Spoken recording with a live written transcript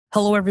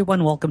Hello,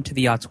 everyone. Welcome to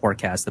the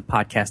AuteurCast, the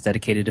podcast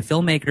dedicated to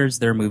filmmakers,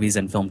 their movies,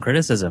 and film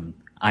criticism.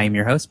 I am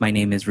your host. My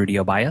name is Rudie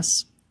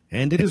West.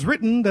 And it is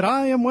written that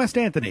I am West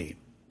Anthony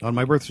on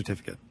my birth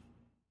certificate.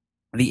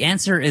 The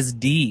answer is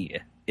D.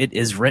 It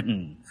is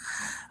written.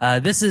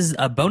 This is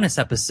a bonus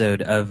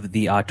episode of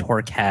the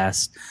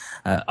AuteurCast,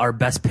 our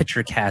Best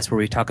Picture cast, where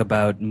we talk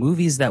about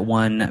movies that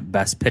won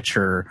Best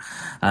Picture,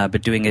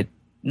 but doing it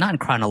not in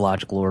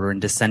chronological order, in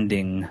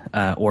descending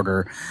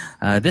order.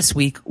 This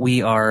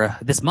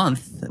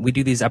month, we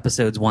do these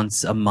episodes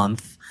once a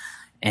month.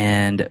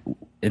 And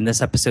in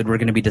this episode, we're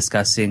going to be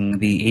discussing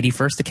the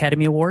 81st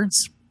Academy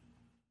Awards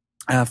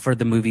for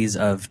the movies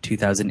of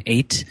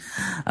 2008.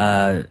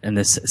 And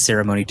this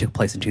ceremony took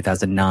place in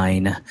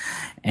 2009.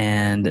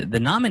 And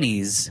the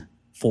nominees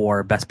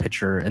for Best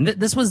Picture, and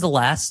this was the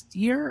last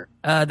year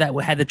that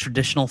had the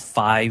traditional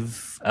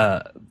five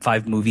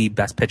movie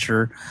Best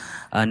Picture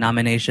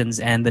nominations,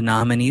 and the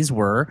nominees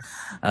were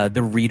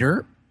The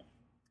Reader,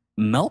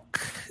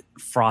 Milk,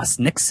 Frost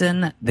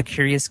Nixon, The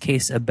Curious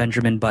Case of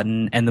Benjamin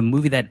Button, and the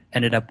movie that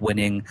ended up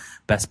winning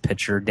Best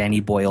Picture, Danny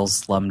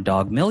Boyle's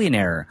Slumdog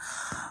Millionaire.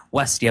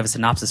 Wes, do you have a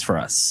synopsis for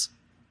us?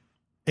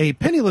 A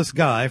penniless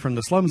guy from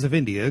the slums of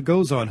India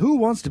goes on Who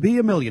Wants to Be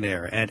a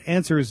Millionaire and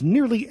answers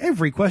nearly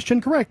every question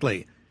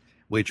correctly,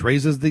 which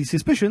raises the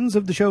suspicions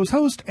of the show's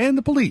host and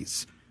the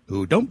police,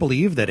 who don't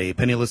believe that a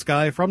penniless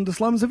guy from the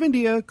slums of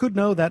India could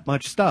know that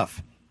much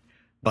stuff.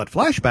 But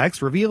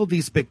flashbacks reveal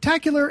the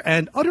spectacular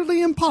and utterly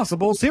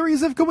impossible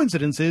series of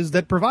coincidences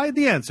that provide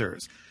the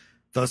answers,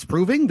 thus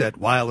proving that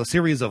while a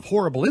series of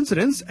horrible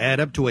incidents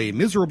add up to a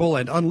miserable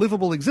and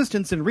unlivable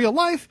existence in real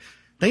life,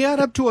 they add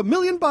up to $1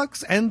 million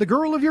and the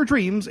girl of your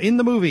dreams in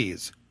the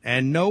movies,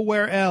 and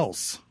nowhere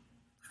else.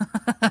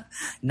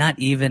 Not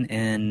even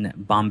in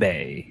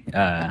Bombay.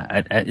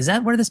 Is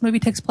that where this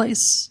movie takes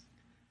place?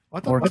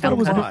 I thought it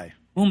was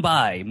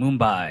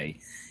Mumbai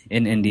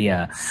in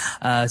India.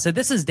 So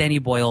this is Danny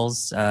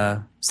Boyle's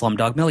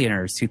Slumdog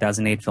Millionaire's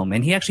 2008 film,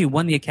 and he actually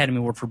won the Academy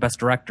Award for Best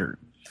Director,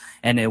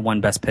 and it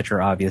won Best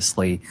Picture,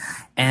 obviously.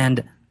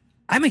 And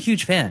I'm a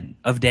huge fan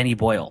of Danny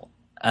Boyle.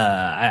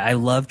 I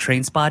love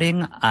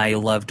Trainspotting. I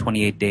love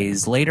 28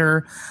 Days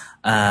Later.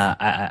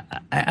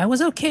 I was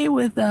okay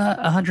with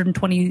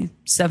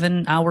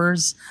 127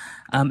 hours.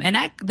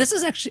 This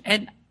is actually,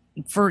 and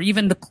for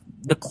even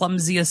the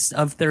clumsiest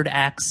of third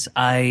acts,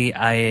 I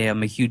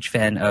am a huge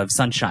fan of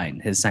Sunshine,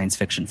 his science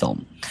fiction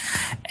film.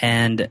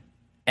 And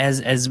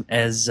as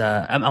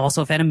I'm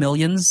also a fan of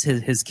Millions,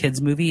 his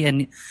kids movie.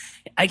 And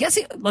I guess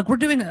we're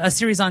doing a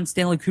series on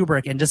Stanley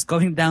Kubrick, and just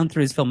going down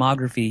through his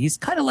filmography, he's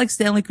kind of like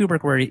Stanley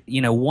Kubrick, where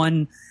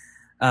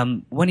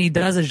when he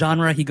does a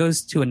genre, he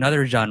goes to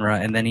another genre,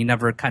 and then he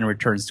never kind of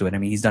returns to it. I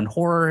mean, he's done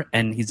horror,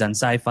 and he's done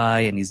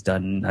sci-fi, and he's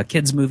done a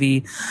kids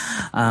movie.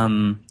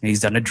 He's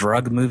done a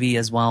drug movie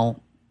as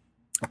well.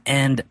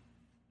 And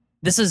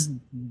this is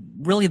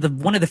really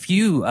one of the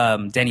few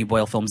Danny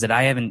Boyle films that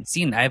I haven't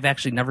seen. I've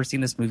actually never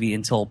seen this movie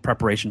until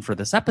preparation for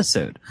this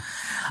episode.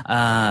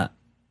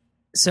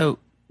 So,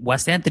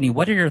 Wes Anthony,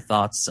 what are your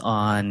thoughts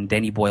on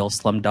Danny Boyle's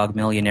Slumdog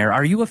Millionaire?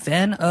 Are you a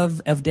fan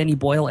of Danny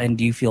Boyle, and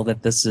do you feel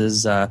that this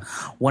is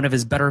one of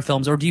his better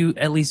films, or do you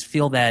at least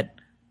feel that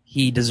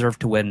he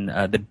deserved to win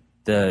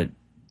the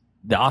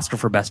Oscar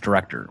for Best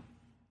Director?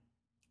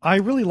 I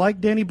really like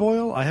Danny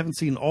Boyle. I haven't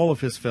seen all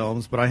of his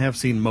films, but I have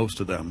seen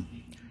most of them.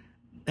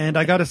 And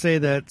I gotta say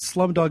that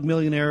Slumdog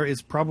Millionaire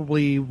is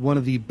probably one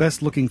of the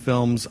best-looking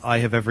films I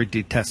have ever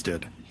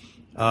detested.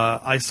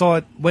 I saw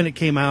it when it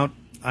came out,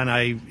 and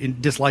I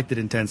disliked it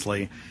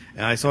intensely.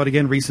 And I saw it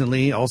again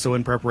recently, also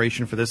in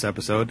preparation for this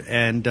episode,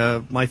 and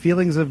my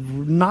feelings have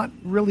not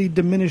really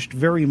diminished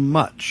very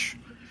much.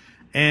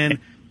 And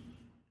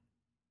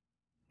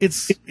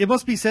it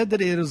must be said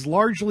that it is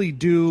largely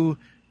due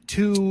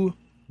to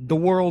the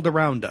world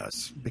around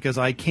us, because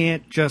I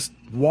can't just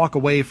walk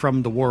away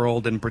from the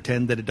world and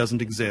pretend that it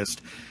doesn't exist,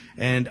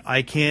 and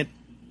I can't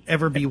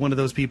ever be one of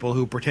those people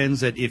who pretends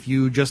that if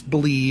you just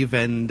believe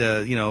and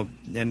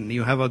and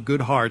you have a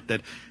good heart,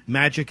 that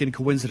magic and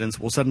coincidence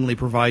will suddenly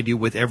provide you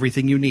with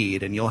everything you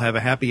need, and you'll have a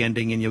happy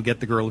ending and you'll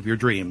get the girl of your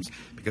dreams.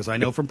 Because I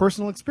know from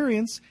personal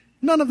experience,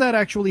 none of that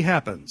actually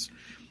happens.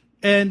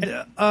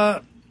 And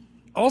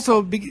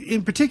also,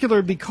 in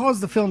particular,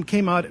 because the film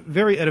came out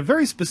at a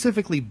very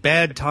specifically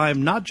bad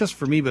time, not just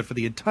for me, but for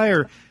the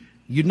entire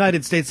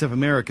United States of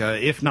America,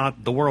 if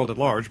not the world at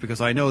large,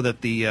 because I know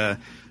that the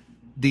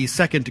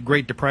Second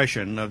Great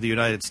Depression of the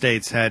United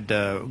States had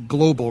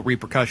global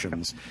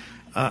repercussions.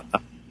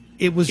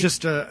 It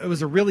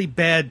was a really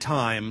bad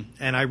time,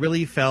 and I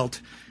really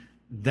felt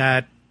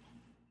that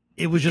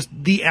it was just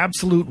the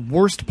absolute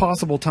worst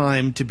possible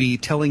time to be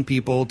telling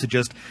people to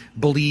just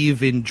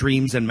believe in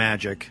dreams and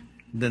magic.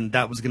 Then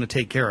that was going to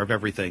take care of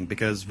everything,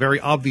 because very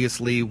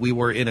obviously we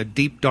were in a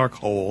deep, dark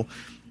hole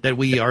that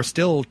we are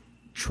still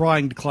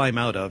trying to climb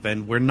out of,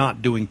 and we're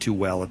not doing too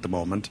well at the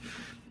moment.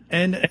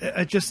 And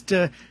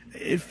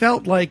it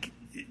felt like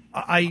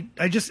I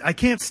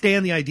can't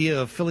stand the idea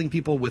of filling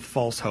people with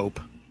false hope.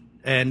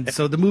 And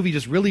so the movie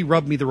just really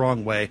rubbed me the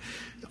wrong way.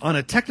 On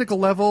a technical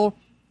level,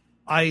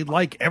 I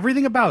like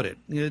everything about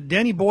it.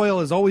 Danny Boyle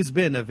has always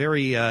been a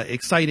very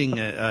exciting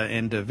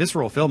and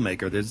visceral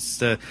filmmaker.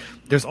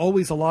 There's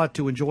always a lot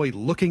to enjoy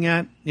looking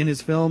at in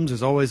his films.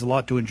 There's always a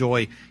lot to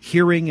enjoy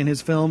hearing in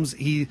his films.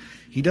 He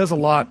does a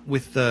lot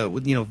with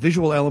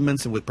visual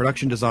elements and with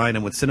production design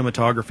and with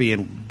cinematography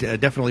and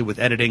definitely with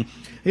editing.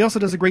 He also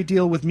does a great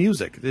deal with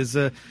music. His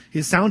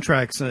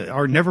soundtracks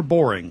are never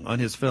boring on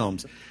his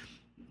films.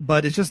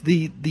 But it's just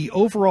the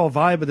overall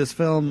vibe of this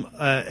film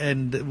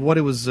and what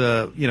it was,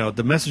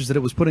 the message that it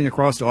was putting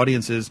across to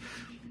audiences.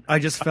 I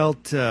just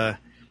felt, I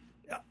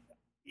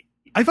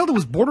felt it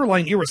was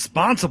borderline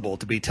irresponsible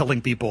to be telling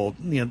people,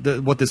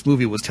 what this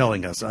movie was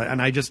telling us.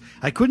 I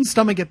couldn't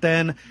stomach it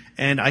then,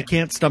 and I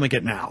can't stomach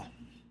it now.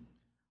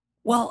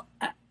 Well,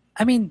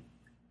 I mean,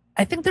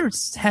 I think there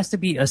has to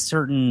be a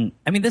certain.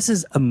 I mean, this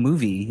is a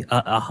movie,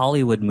 a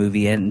Hollywood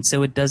movie, and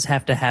so it does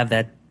have to have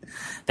that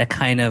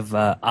kind of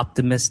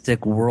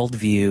optimistic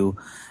worldview.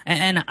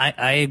 And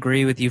I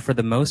agree with you for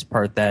the most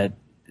part that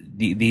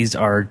these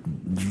are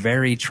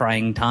very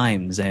trying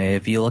times.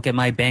 If you look at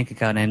my bank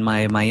account and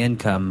my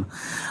income,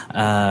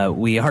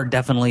 we are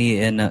definitely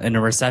in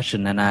a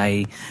recession.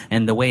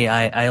 And the way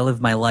I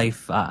live my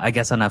life, I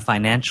guess on a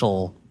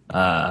financially,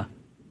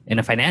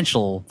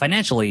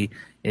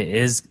 it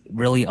is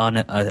really on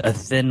a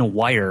thin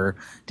wire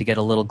to get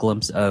a little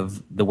glimpse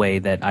of the way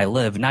that I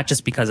live. Not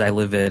just because I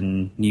live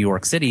in New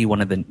York City,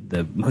 one of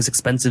the most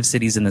expensive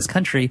cities in this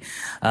country.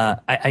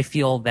 I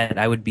feel that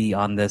I would be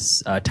on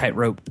this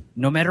tightrope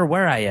no matter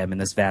where I am in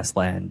this vast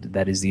land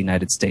that is the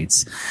United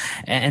States.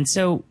 And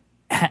so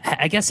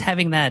I guess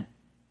having that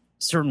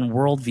certain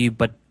worldview,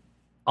 but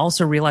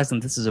also realizing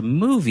this is a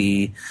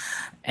movie,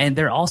 and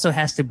there also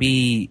has to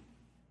be,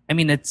 I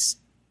mean,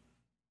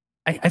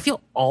 I feel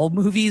all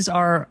movies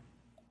are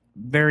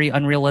very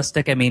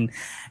unrealistic. I mean,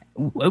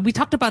 we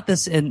talked about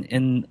this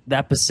in the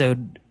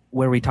episode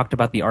where we talked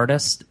about The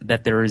Artist,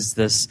 that there is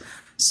this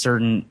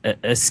certain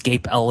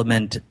escape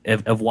element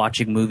of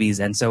watching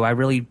movies. And so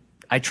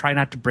I try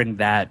not to bring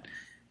that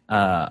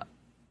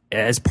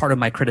as part of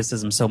my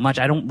criticism so much.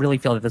 I don't really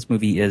feel that this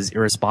movie is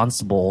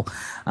irresponsible.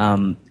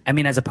 I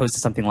mean, as opposed to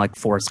something like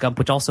Forrest Gump,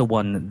 which also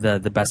won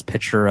the Best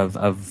Picture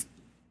of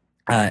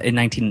in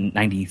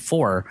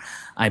 1994,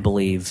 I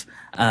believe.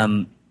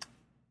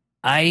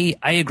 I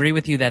agree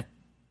with you that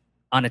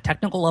on a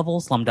technical level,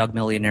 Slumdog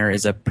Millionaire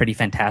is a pretty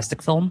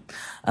fantastic film.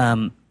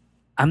 I'm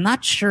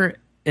not sure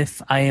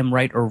if I am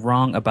right or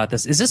wrong about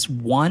this. Is this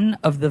one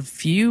of the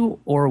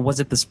few, or was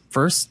it this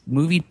first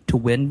movie to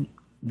win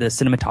the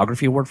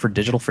Cinematography Award for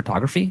digital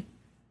photography?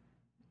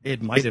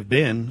 It might have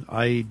been.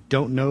 I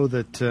don't know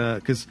that,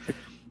 because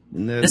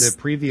in the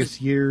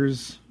previous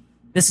years...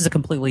 This is a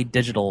completely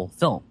digital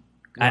film.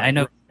 I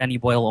know Danny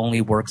Boyle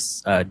only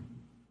works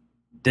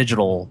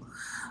digital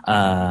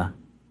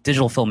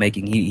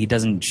filmmaking. He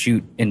doesn't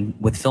shoot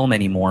with film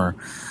anymore,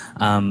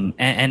 and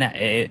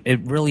it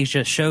really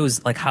just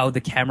shows like how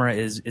the camera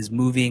is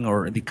moving,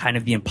 or the kind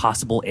of the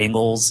impossible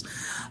angles,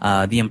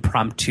 the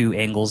impromptu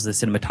angles the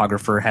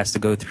cinematographer has to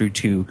go through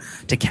to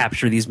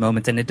capture these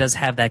moments. And it does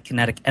have that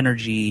kinetic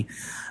energy,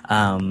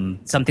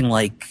 something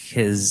like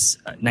his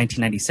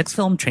 1996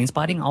 film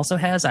Trainspotting also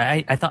has.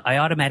 I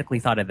automatically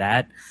thought of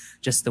that.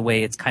 Just the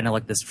way it's kind of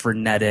like this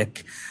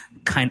frenetic,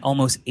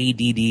 almost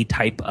ADD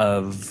type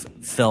of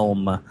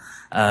film,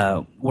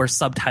 where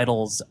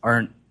subtitles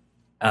aren't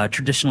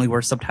traditionally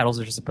where subtitles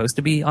are supposed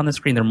to be on the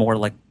screen. They're more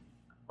like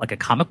a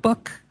comic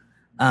book,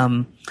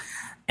 and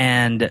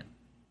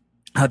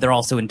they're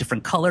also in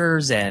different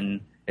colors,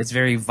 and it's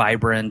very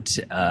vibrant.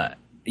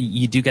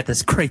 You do get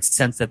this great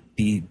sense that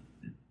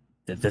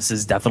this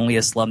is definitely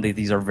a slum.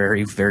 These are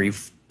very, very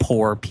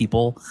poor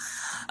people.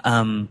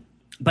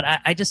 But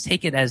I just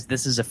take it as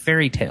this is a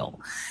fairy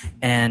tale,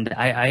 and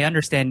I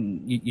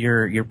understand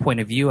your point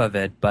of view of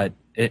it, but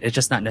it's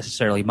just not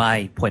necessarily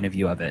my point of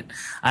view of it.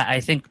 I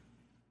think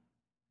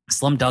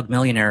Slumdog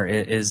Millionaire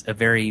is a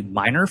very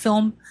minor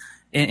film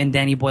in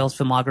Danny Boyle's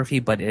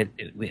filmography, but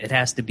it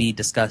has to be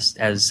discussed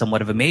as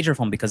somewhat of a major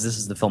film because this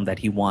is the film that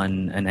he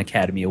won an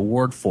Academy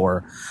Award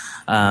for.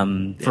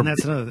 And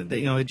that's another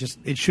thing.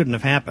 It shouldn't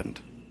have happened.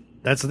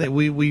 That's that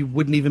we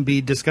wouldn't even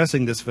be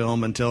discussing this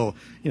film until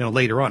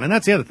later on, and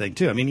that's the other thing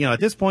too. I mean, at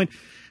this point,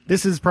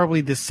 this is probably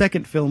the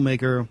second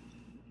filmmaker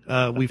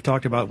we've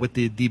talked about with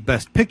the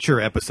Best Picture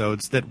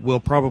episodes that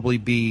we'll probably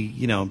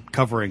be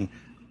covering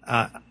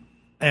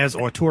as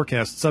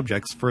AuteurCast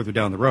subjects further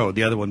down the road.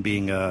 The other one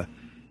being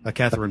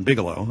Catherine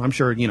Bigelow. I'm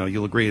sure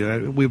you'll agree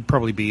that we'd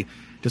probably be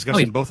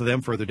discussing both of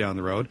them further down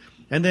the road.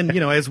 And then,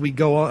 as we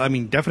go on, I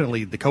mean,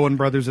 definitely the Coen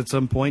brothers at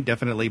some point,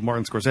 definitely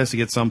Martin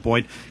Scorsese at some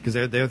point, because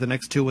they're the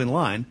next two in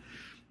line.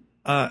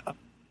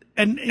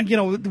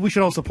 And we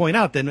should also point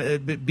out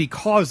then,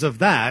 because of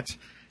that,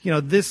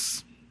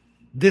 this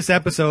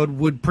episode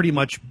would pretty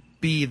much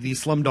be the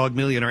Slumdog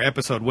Millionaire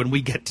episode when we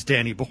get to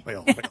Danny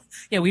Boyle.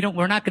 Yeah,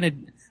 we're not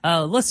going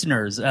to,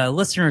 listeners of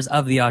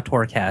the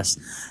AuteurCast,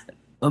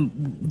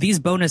 these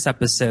bonus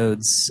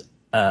episodes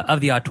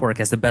of the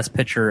AuteurCast, the Best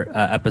Picture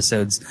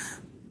episodes,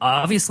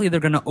 obviously they're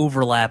going to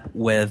overlap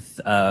with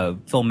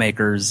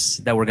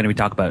filmmakers that we're going to be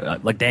talking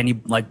about, like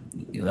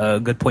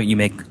good point you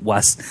make,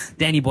 Wes.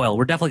 Danny Boyle.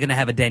 We're definitely going to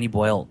have a Danny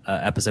Boyle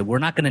episode. We're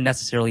not going to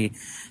necessarily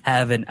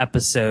have an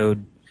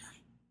episode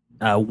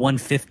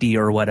 150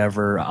 or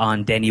whatever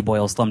on Danny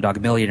Boyle's Slumdog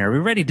Millionaire. We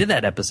already did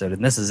that episode,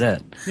 and this is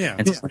it. Yeah.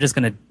 And so we're just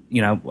gonna,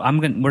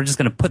 we're just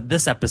gonna put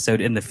this episode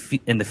in the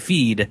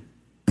feed,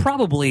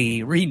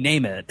 probably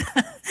rename it,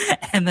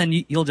 and then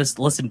you'll just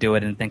listen to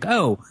it and think,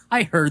 oh,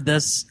 I heard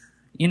this,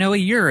 a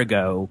year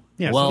ago.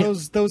 Yeah. Well,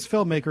 so those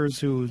filmmakers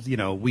who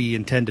we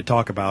intend to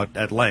talk about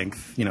at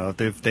length,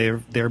 if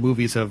their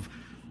movies have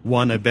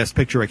won a Best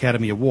Picture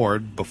Academy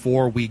Award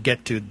before we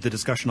get to the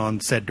discussion on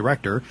said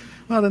director,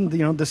 well, then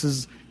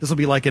this will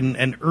be like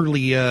an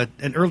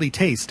early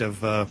taste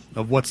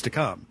of what's to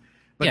come.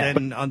 But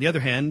then on the other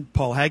hand,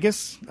 Paul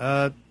Haggis,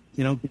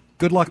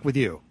 good luck with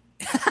you.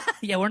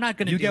 Yeah, we're not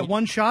going to. You get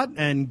one shot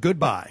and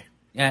goodbye.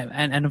 Yeah,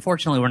 and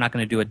unfortunately, we're not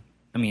going to do it.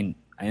 I mean,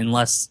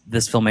 unless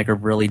this filmmaker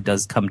really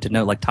does come to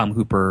know, like Tom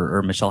Hooper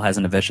or Michelle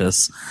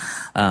Hazanavicius.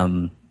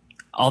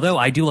 Although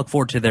I do look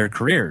forward to their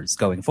careers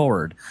going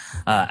forward.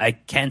 I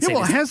can't say. Yeah,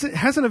 well,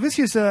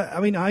 Hazanavicius,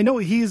 I know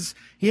he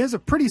has a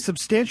pretty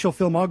substantial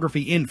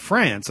filmography in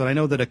France, and I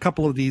know that a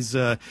couple of these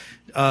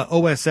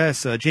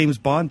OSS James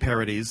Bond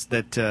parodies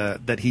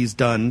that he's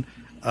done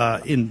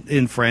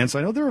in France,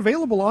 I know they're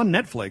available on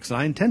Netflix, and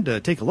I intend to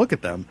take a look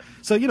at them.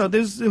 So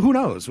there's who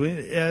knows,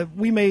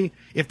 we may,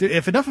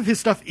 if enough of his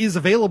stuff is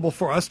available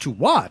for us to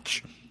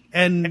watch,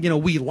 and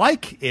we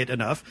like it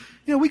enough,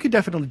 we could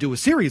definitely do a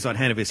series on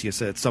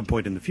Hazanavicius at some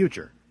point in the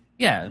future.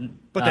 Yeah,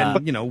 but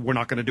then we're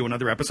not going to do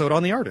another episode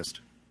on the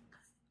artist.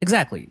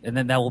 Exactly, and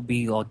then that will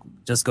be like,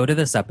 just go to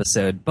this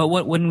episode. But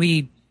when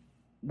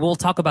we'll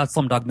talk about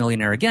Slumdog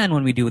Millionaire again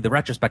when we do the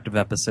retrospective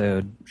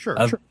episode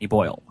of Danny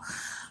Boyle.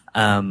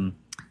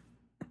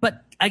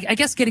 But I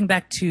guess getting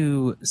back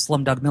to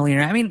Slumdog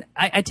Millionaire, I mean,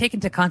 I take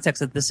into context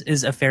that this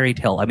is a fairy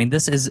tale. I mean,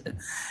 this is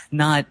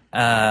not.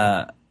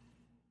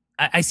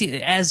 I see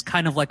it as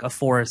kind of like a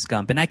Forrest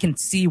Gump, and I can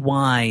see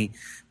why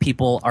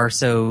people are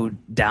so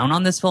down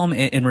on this film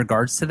in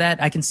regards to that.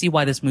 I can see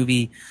why this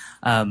movie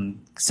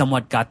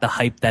somewhat got the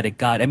hype that it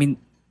got. I mean,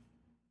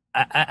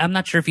 I'm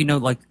not sure if you know,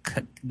 like,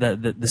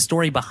 the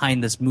story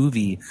behind this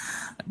movie.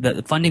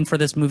 The funding for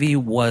this movie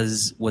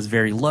was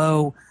very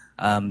low.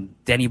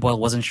 Danny Boyle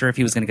wasn't sure if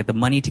he was going to get the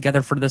money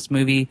together for this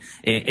movie.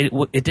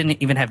 It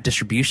didn't even have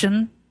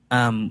distribution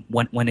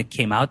when it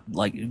came out.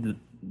 Like,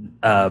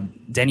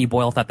 Danny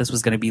Boyle thought this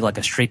was going to be like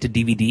a straight to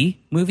DVD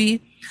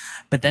movie,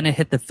 but then it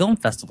hit the film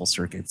festival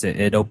circuits.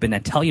 It opened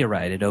at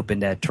Telluride. It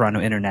opened at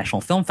Toronto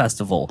International Film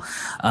Festival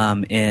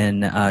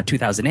in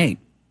 2008,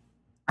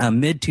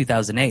 mid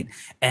 2008,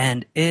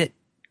 and it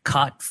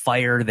caught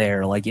fire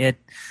there. Like it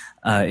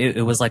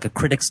was like a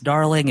critic's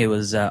darling. It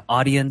was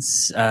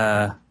audiences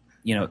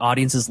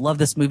love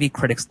this movie,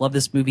 critics love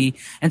this movie,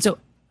 and so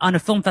on a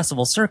film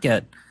festival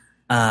circuit.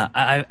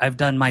 I've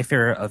done my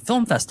fair of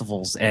film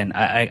festivals, and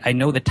I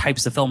know the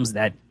types of films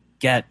that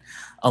get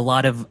a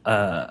lot of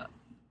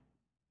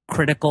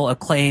critical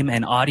acclaim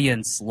and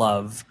audience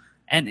love,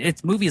 and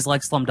it's movies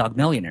like Slumdog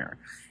Millionaire.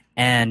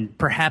 And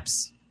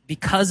perhaps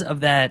because of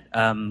that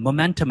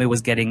momentum it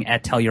was getting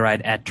at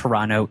Telluride, at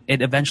Toronto,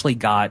 it eventually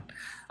got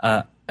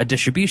a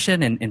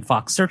distribution in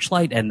Fox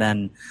Searchlight, and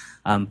then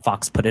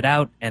Fox put it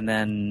out, and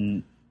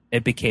then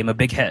it became a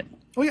big hit.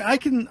 Oh yeah, I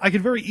can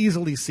very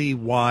easily see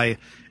why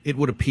it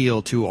would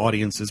appeal to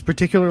audiences,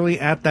 particularly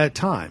at that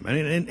time.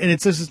 And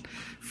it's just,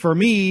 for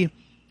me,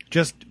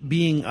 just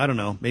being, I don't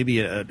know, maybe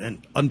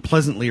an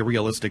unpleasantly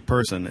realistic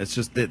person. It's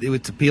just that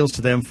it appeals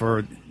to them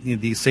for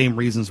the same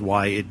reasons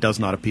why it does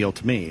not appeal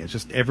to me. It's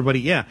just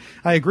everybody, yeah,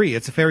 I agree,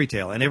 it's a fairy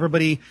tale. And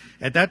everybody,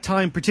 at that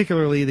time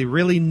particularly, they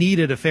really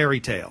needed a fairy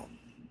tale.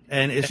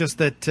 And it's just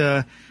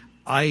that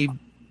I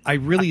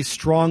really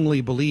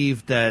strongly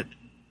believe that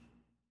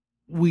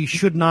we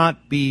should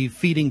not be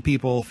feeding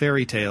people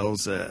fairy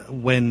tales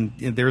when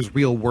there's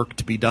real work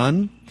to be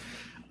done.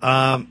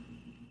 And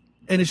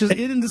it's just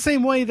in the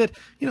same way that,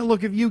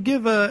 look, if you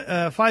give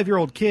a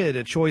 5-year-old kid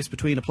a choice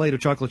between a plate of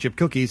chocolate chip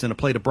cookies and a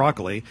plate of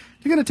broccoli,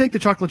 you're going to take the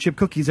chocolate chip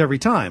cookies every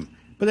time.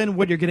 But then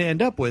what you're going to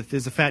end up with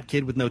is a fat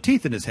kid with no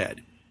teeth in his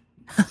head.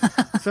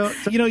 So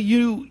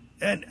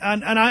and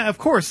I, of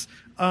course,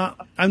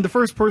 I'm the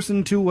first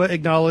person to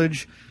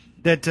acknowledge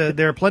that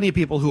there are plenty of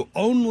people who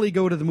only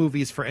go to the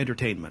movies for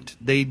entertainment.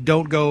 They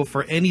don't go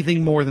for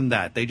anything more than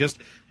that. They just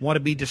want to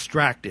be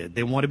distracted.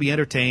 They want to be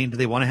entertained.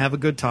 They want to have a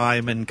good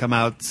time and come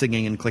out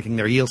singing and clicking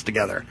their heels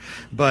together.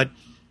 But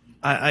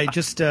I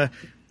just, I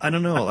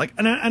don't know. Like,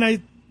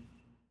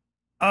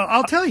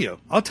 I'll tell you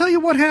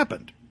what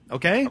happened.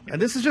 Okay.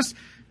 And this is just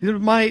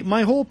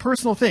my whole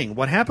personal thing.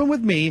 What happened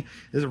with me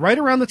is right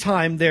around the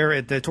time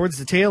there towards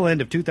the tail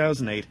end of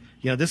 2008,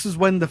 this is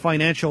when the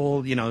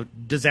financial,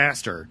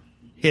 disaster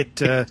hit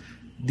the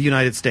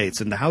United States,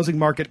 and the housing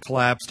market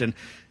collapsed, and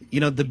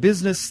the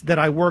business that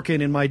I work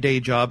in my day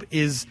job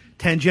is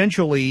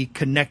tangentially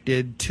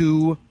connected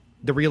to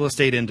the real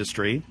estate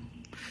industry.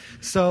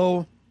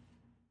 So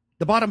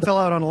The bottom fell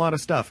out on a lot of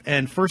stuff.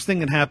 And first thing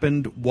that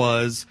happened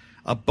was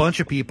a bunch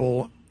of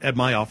people at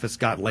my office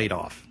got laid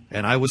off,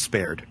 and I was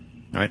spared.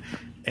 All right.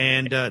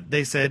 And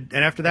they said,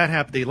 and after that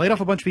happened, they laid off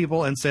a bunch of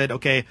people and said,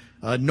 okay,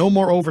 no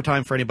more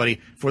overtime for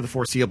anybody for the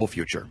foreseeable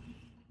future.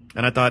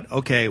 And I thought,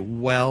 okay,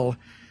 well,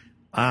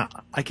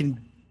 I can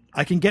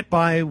get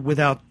by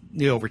without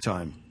the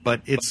overtime,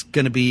 but it's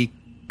going to be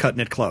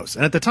cutting it close.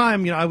 And at the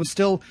time, I was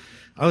still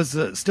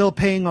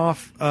paying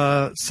off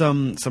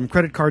some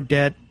credit card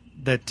debt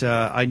that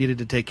I needed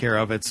to take care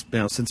of. It's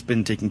since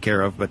been taken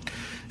care of, but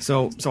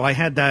so I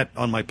had that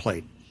on my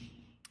plate.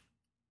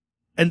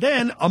 And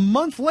then a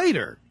month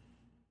later,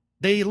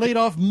 they laid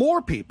off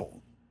more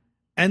people.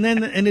 And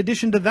then in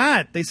addition to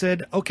that, they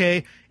said,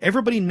 okay,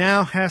 everybody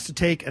now has to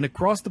take an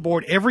across the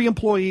board, every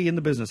employee in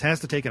the business has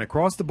to take an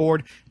across the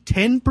board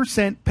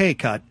 10% pay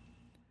cut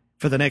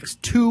for the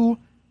next 2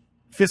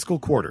 fiscal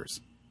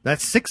quarters.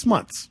 That's 6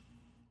 months.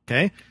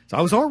 Okay. So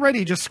I was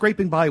already just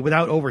scraping by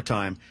without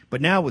overtime,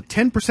 but now with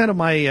 10% of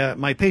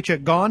my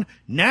paycheck gone,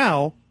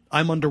 now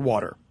I'm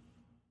underwater.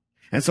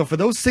 And so for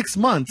those 6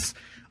 months,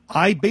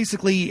 I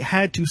basically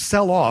had to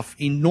sell off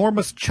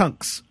enormous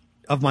chunks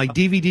of my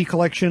DVD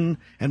collection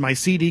and my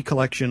CD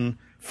collection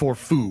for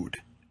food.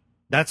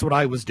 That's what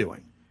I was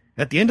doing.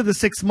 At the end of the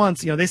 6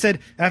 months, they said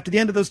after the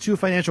end of those 2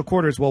 financial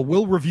quarters, well,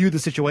 we'll review the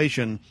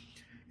situation.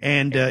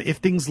 And if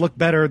things look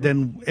better,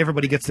 then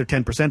everybody gets their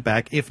 10%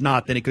 back. If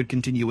not, then it could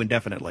continue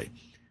indefinitely.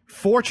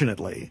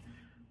 Fortunately,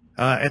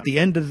 at the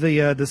end of the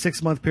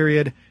 6-month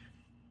period,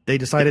 they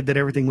decided that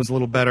everything was a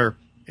little better,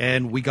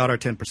 and we got our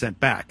 10%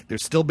 back.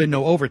 There's still been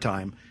no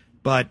overtime,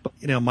 but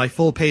my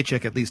full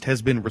paycheck at least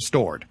has been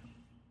restored.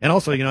 And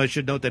also, I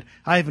should note that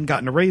I haven't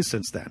gotten a raise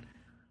since then.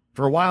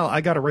 For a while, I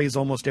got a raise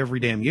almost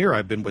every damn year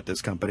I've been with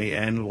this company,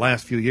 and the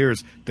last few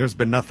years, there's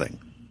been nothing,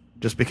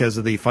 just because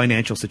of the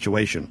financial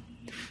situation.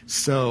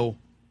 So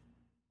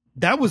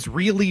that was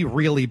really,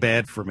 really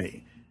bad for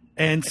me.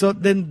 And so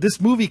then this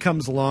movie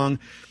comes along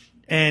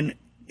and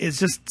is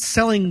just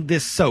selling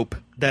this soap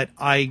that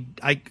I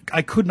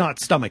could not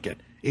stomach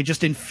it. It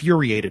just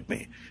infuriated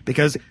me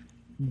because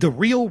the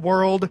real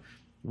world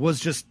was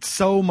just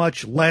so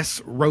much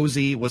less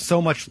rosy, was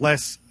so much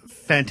less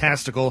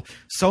fantastical,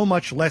 so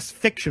much less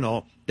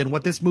fictional than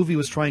what this movie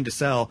was trying to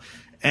sell.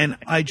 And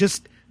it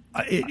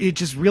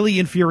just really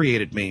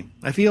infuriated me.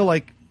 I feel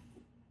like,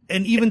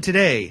 and even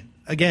today,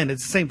 again,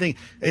 it's the same thing.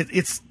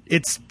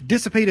 It's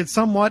dissipated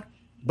somewhat,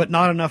 but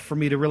not enough for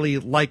me to really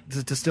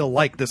to still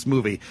like this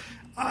movie.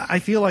 I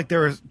feel like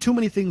there are too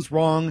many things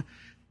wrong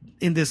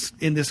in this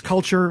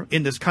culture,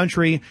 in this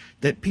country,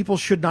 that people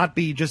should not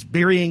be just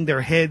burying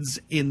their heads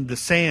in the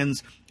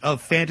sands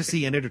of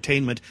fantasy and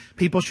entertainment.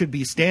 People should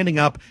be standing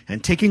up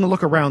and taking a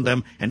look around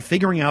them and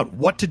figuring out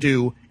what to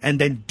do and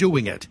then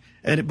doing it.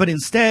 But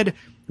instead,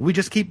 we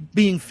just keep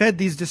being fed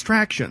these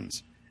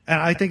distractions. And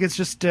I think it's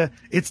just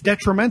it's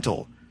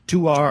detrimental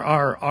to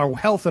our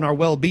health and our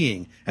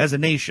well-being as a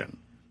nation.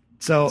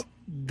 So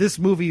this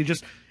movie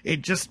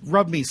it just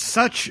rubbed me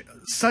such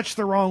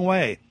the wrong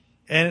way.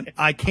 And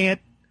I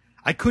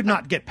could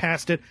not get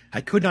past it.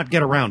 I could not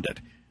get around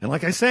it. And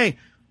like I say,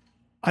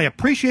 I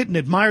appreciate and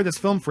admire this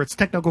film for its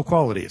technical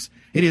qualities.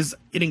 It is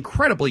an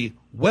incredibly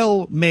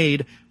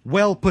well-made,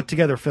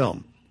 well-put-together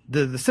film.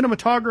 The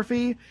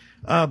cinematography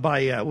by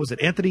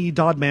Anthony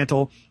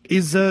Dodmantle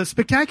is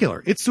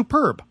spectacular. It's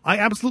superb. I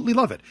absolutely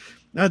love it.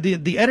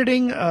 The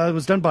editing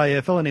was done by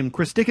a fellow named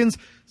Chris Dickens.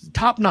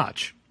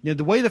 Top-notch.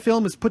 The way the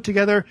film is put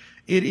together,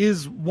 it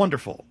is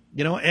wonderful.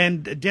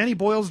 And Danny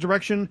Boyle's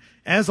direction,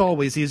 as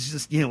always, he's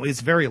just, is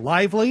very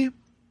lively.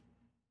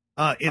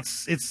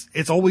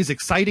 It's always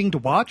exciting to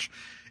watch.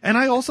 And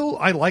I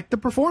like the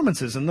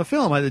performances in the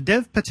film.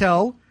 Dev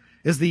Patel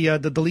is the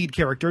lead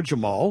character,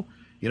 Jamal,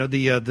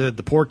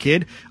 the poor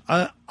kid.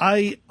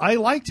 I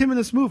liked him in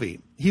this movie.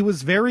 He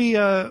was very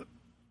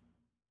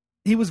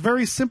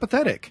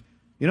sympathetic.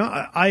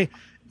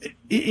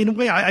 In a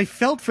way, I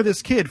felt for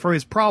this kid, for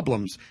his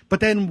problems. But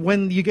then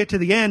when you get to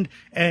the end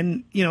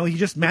and, he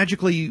just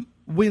magically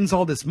wins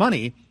all this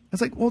money, I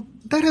was like, well,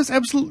 that has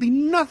absolutely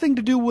nothing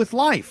to do with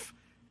life.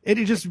 It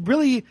just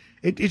really,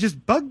 it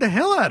just bugged the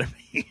hell out of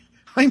me.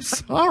 I'm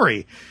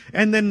sorry.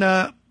 And then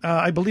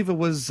I believe it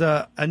was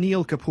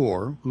Anil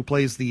Kapoor, who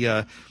plays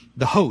the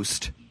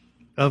host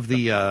of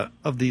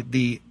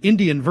the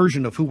Indian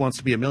version of Who Wants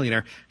to Be a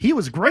Millionaire. He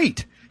was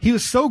great. He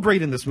was so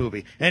great in this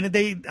movie, and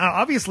they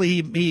obviously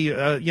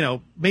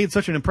he made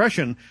such an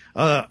impression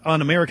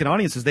on American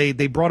audiences. They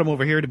brought him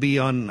over here to be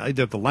on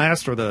either the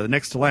last or the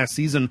next to last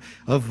season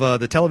of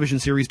the television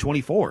series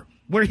 24,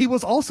 where he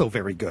was also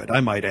very good, I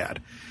might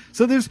add.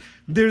 So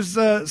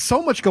there's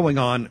so much going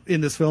on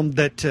in this film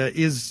that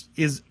is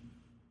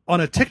on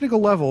a technical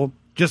level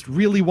just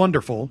really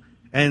wonderful,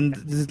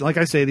 and like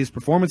I say, these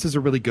performances are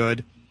really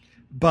good.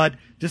 But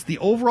just the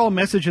overall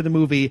message of the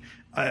movie,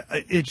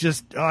 I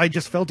just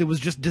felt it was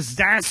just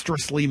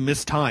disastrously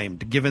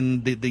mistimed,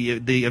 given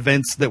the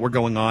events that were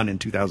going on in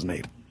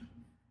 2008.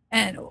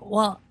 And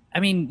well, I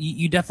mean,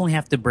 you definitely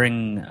have to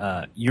bring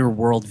your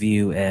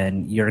worldview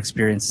and your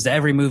experiences to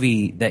every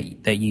movie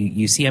that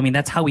you see. I mean,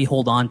 that's how we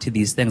hold on to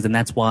these things, and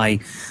that's why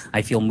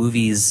I feel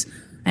movies,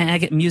 and I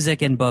get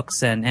music and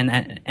books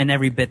and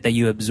every bit that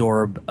you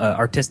absorb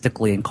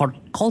artistically and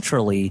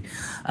culturally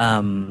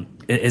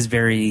is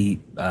very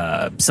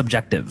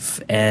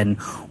subjective. And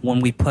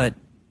when we put,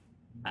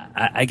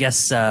 I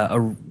guess,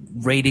 a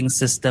rating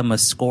system, a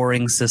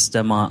scoring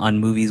system on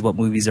movies, what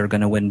movies are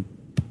going to win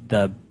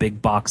the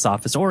big box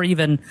office, or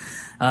even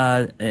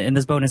in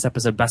this bonus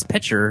episode, Best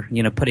Picture,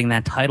 putting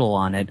that title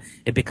on it,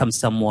 it becomes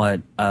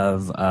somewhat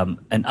of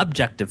an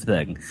objective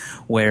thing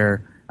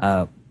where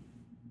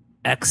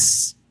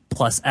X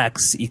plus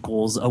X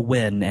equals a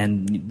win,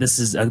 and this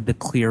is the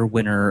clear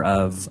winner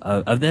of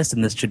this,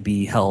 and this should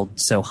be held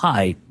so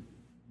high.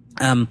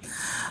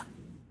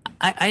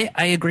 I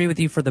agree with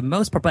you for the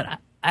most part, but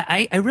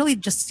I really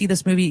just see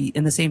this movie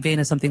in the same vein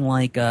as something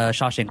like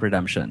Shawshank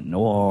Redemption,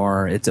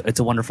 or It's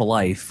a Wonderful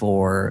Life,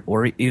 or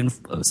even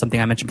something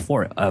I mentioned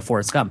before,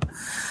 Forrest Gump.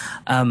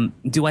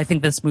 Do I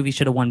think this movie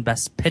should have won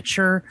Best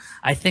Picture?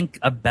 I think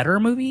a better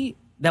movie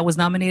that was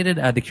nominated,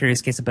 The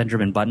Curious Case of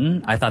Benjamin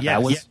Button. I thought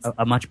that was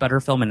a much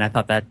better film, and I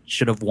thought that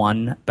should have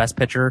won Best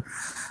Picture.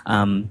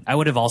 I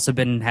would have also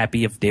been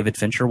happy if David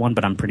Fincher won,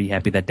 but I'm pretty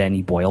happy that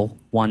Danny Boyle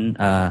won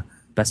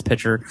Best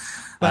Picture.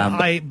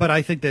 But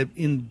I think that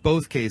in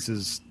both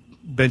cases,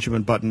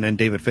 Benjamin Button and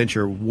David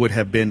Fincher would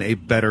have been a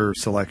better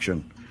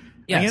selection.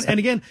 Yes.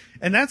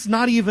 And that's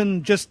not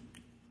even just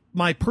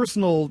my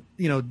personal,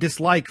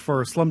 dislike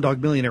for Slumdog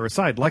Millionaire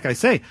aside. Like I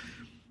say,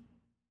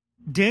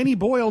 Danny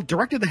Boyle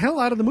directed the hell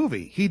out of the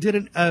movie. He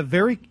did a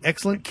very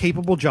excellent,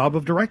 capable job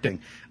of directing.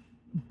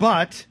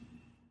 But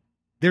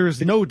there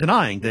is no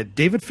denying that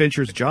David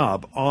Fincher's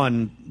job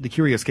on The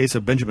Curious Case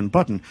of Benjamin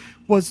Button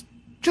was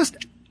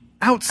just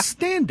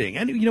outstanding.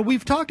 And,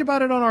 we've talked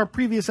about it on our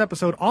previous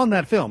episode on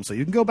that film, so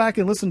you can go back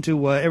and listen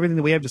to everything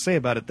that we have to say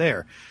about it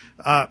there.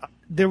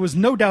 There was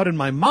no doubt in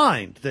my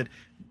mind that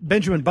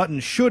Benjamin Button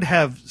should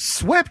have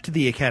swept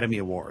the Academy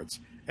Awards.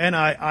 And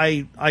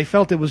I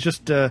felt it was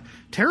just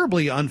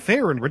terribly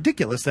unfair and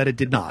ridiculous that it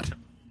did not.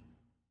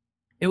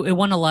 It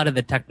won a lot of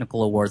the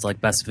technical awards, like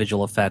Best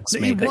Visual Effects.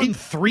 It won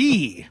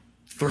three.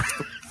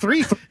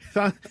 Three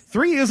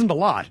isn't a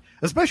lot,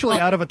 especially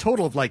out of a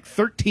total of like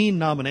 13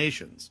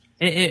 nominations.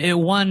 It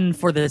won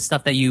for the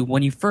stuff that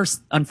when you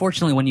first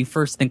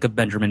think of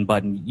Benjamin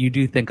Button, you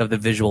do think of the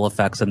visual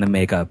effects and the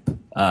makeup,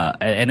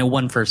 and it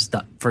won for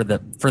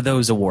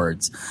those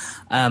awards.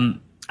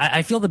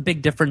 I feel the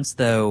big difference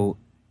though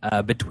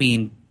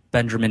between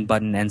Benjamin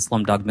Button and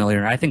Slumdog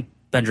Millionaire. I think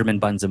Benjamin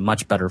Button's a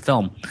much better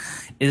film.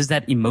 Is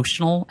that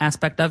emotional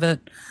aspect of it?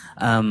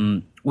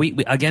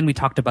 We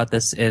talked about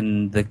this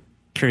in the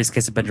Curious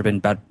Case of Benjamin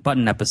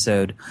Button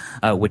episode,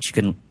 which you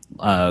can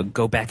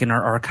go back in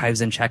our archives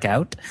and check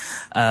out,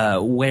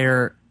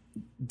 where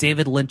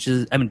David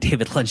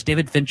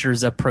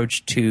Fincher's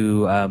approach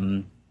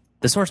to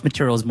the source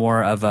material is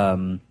more of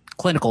a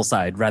clinical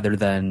side rather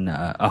than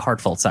a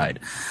heartfelt side.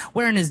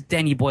 Whereas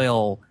Danny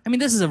Boyle,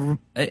 this is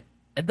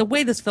the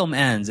way this film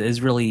ends is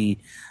really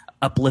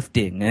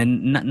uplifting,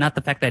 and not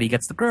the fact that he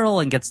gets the girl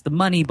and gets the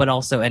money, but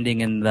also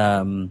ending in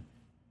the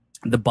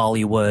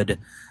Bollywood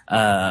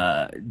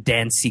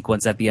dance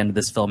sequence at the end of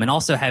this film, and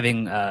also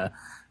having a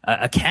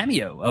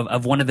cameo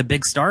of one of the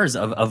big stars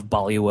of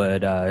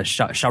Bollywood,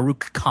 Shah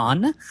Rukh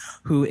Khan,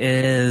 who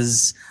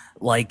is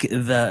like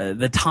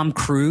the Tom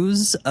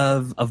Cruise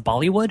of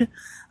Bollywood.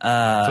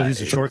 So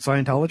he's a short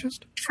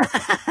Scientologist?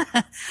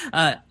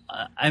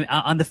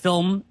 On the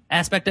film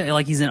aspect,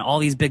 like he's in all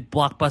these big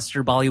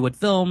blockbuster Bollywood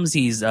films.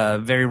 He's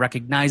very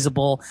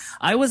recognizable.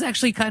 I was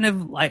actually kind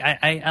of like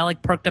I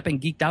like perked up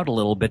and geeked out a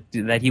little bit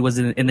that he was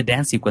in the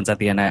dance sequence at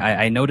the end.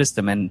 I noticed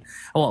him, and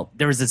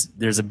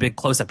there's a big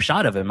close up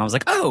shot of him. I was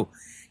like, oh,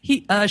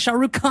 Shah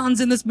Rukh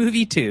Khan's in this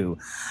movie too.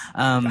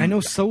 I know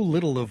so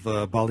little of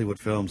Bollywood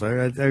films.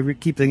 I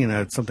keep thinking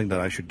that's something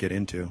that I should get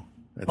into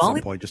at some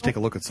point. Just take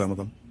a look at some of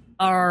them.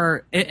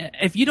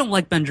 If you don't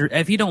like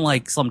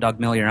Slumdog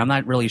Millionaire, I'm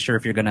not really sure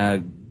if you're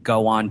gonna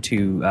go on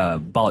to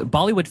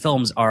Bollywood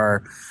films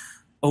are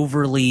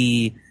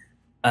overly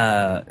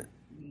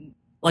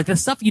like the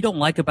stuff you don't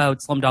like about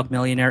Slumdog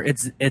Millionaire.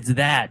 It's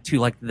that to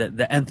like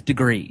the nth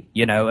degree.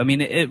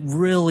 It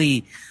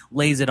really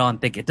lays it on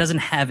thick. It doesn't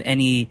have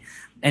any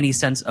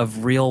sense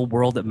of real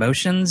world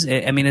emotions.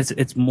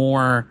 It's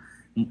more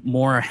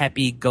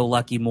happy go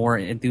lucky, more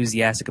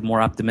enthusiastic, and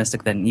more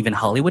optimistic than even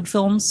Hollywood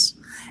films.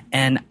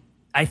 And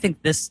I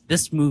think this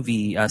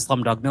movie,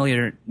 Slumdog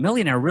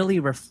Millionaire, really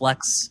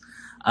reflects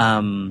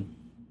Bollywood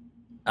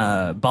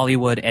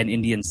and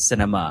Indian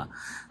cinema.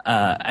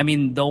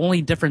 The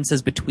only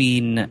differences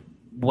between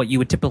what you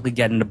would typically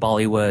get in a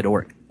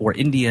Bollywood or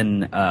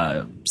Indian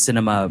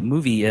cinema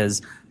movie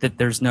is that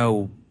there's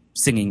no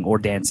singing or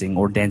dancing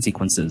or dance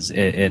sequences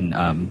in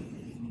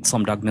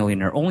Slumdog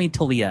Millionaire, only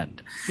till the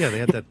end. Yeah, they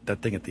had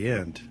that thing at the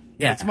end.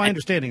 Yeah, it's my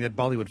understanding that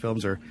Bollywood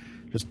films are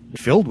just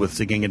filled with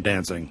singing and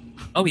dancing.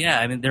 Oh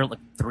yeah, they're like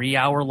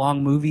 3-hour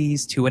long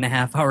movies,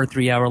 2.5 hour,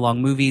 3-hour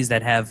long movies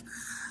that have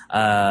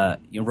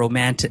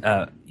romantic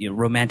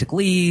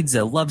leads,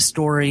 a love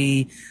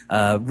story,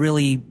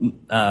 really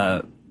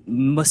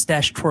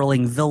mustache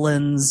twirling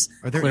villains.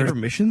 Are there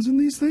intermissions in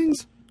these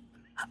things?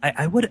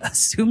 I would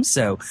assume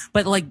so,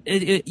 but like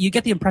you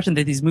get the impression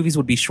that these movies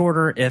would be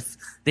shorter if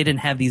they didn't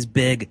have these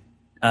big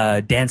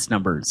dance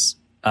numbers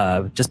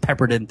just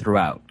peppered in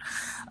throughout.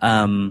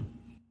 Well,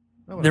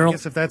 I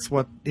guess if that's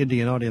what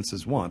Indian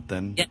audiences want,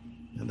 then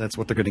that's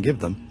what they're going to give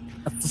them.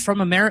 From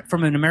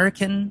an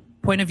American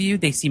point of view,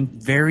 they seem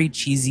very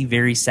cheesy,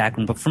 very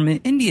saccharine. But from an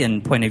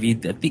Indian point of view,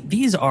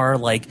 these are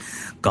like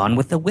Gone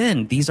with the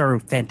Wind. These are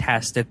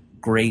fantastic,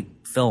 great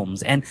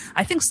films. And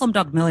I think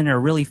Slumdog Millionaire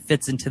really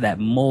fits into that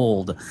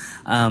mold.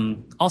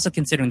 Also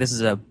considering this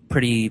is a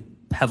pretty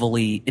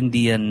heavily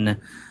Indian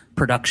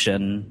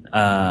production,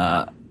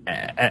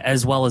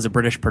 as well as a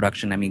British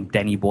production. I mean,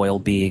 Danny Boyle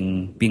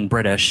being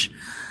British.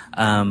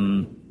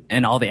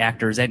 And all the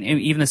actors and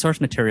even the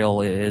source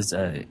material is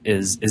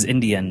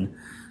Indian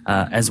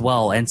as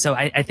well, and so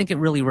I think it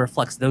really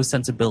reflects those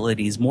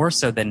sensibilities more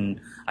so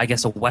than I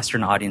guess a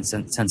Western audience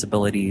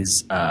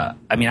sensibilities.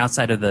 I mean,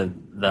 outside of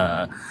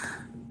the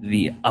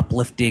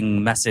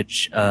uplifting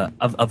message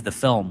of the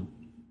film,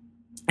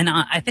 and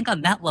I think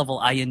on that level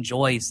I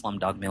enjoy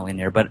Slumdog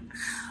Millionaire, but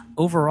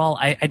overall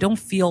I don't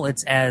feel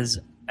it's as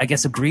I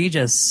guess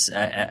egregious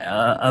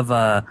of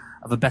a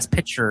Best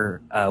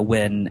Picture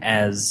win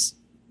as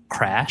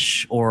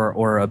Crash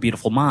or A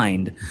Beautiful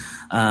Mind.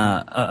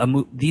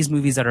 These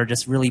movies that are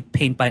just really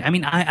paint by. I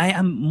mean, I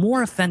am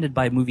more offended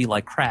by a movie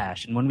like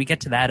Crash, and when we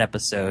get to that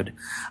episode,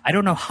 I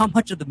don't know how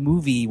much of the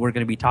movie we're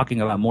going to be talking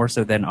about more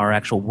so than our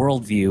actual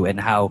worldview and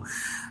how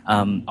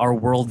our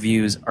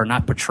worldviews are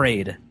not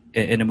portrayed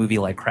in a movie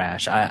like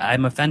Crash.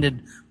 I'm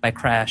offended by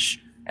Crash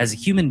as a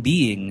human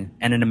being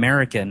and an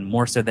American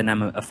more so than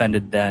I'm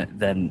offended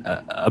than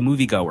a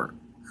moviegoer.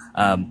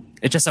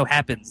 It just so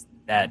happens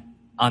that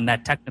on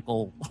that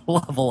technical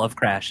level of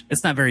Crash,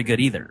 it's not very good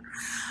either.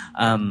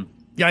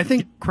 Yeah, I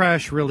think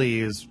Crash really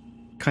is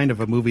kind of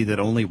a movie that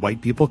only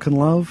white people can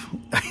love.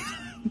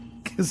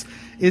 Because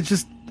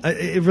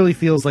it really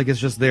feels like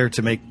it's just there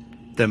to make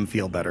them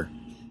feel better.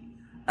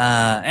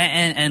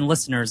 And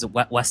listeners,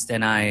 West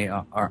and I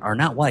are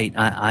not white.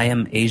 I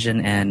am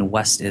Asian and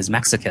West is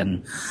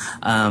Mexican.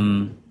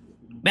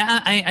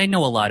 I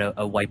know a lot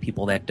of white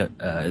people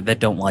that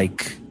don't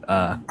like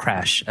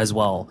Crash as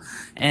well,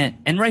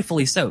 and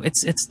rightfully so.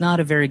 It's not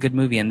a very good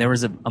movie, and there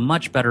was a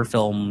much better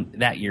film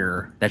that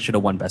year that should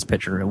have won Best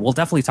Picture, and we'll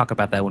definitely talk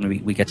about that when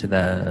we get to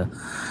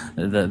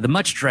the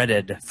much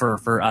dreaded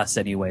for us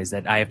anyways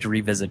that I have to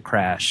revisit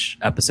Crash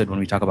episode when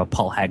we talk about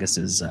Paul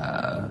Haggis's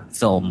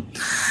film.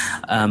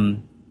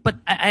 But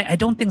I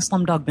don't think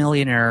Slumdog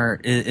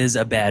Millionaire is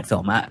a bad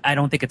film. I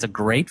don't think it's a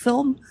great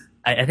film.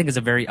 I think it's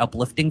a very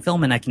uplifting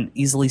film, and I can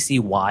easily see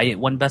why it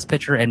won Best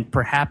Picture. And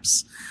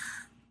perhaps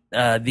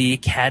the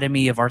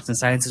Academy of Arts and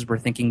Sciences were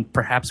thinking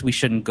perhaps we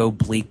shouldn't go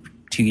bleak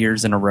 2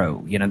 years in a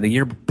row. You know, the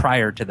year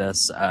prior to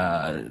this,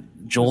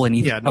 Joel and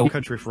Ethan. Yeah, No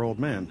Country for Old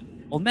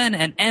Men. Old Men,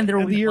 and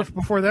the year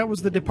before that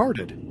was The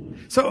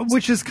Departed. So,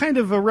 which is kind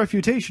of a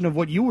refutation of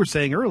what you were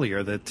saying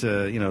earlier, that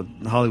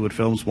Hollywood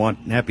films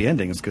want happy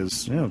endings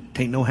because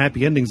ain't no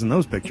happy endings in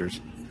those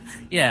pictures.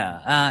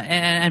 Yeah,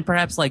 and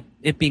perhaps like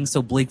it being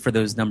so bleak for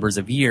those numbers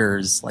of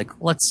years, like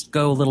let's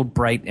go a little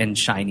bright and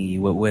shiny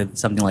with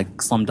something like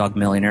Slumdog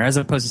Millionaire, as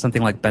opposed to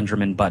something like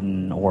Benjamin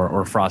Button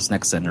or Frost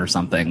Nixon or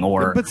something.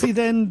 But see,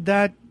 then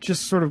that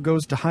just sort of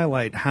goes to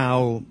highlight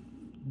how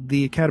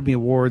the Academy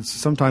Awards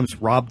sometimes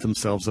rob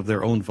themselves of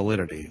their own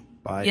validity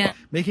by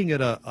making it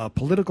a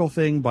political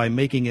thing, by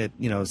making it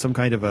some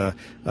kind of a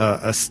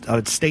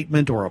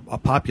statement or a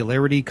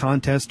popularity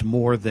contest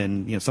more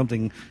than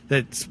something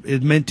that's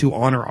meant to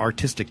honor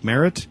artistic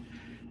merit.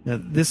 Now,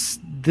 this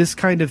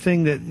kind of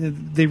thing that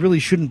they really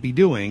shouldn't be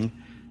doing,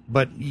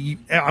 but we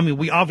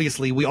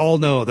all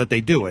know that they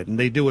do it, and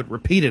they do it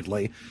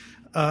repeatedly.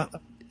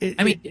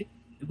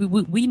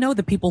 We know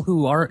the people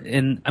who are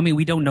in. I mean,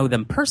 we don't know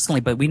them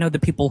personally, but we know the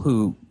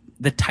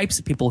types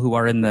of people who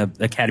are in the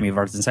Academy of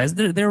Arts and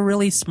Sciences. They're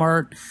really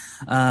smart,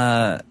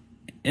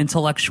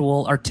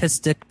 intellectual,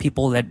 artistic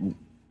people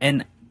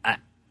and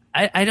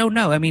I don't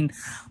know. I mean,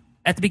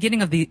 at the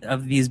beginning of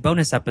these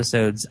bonus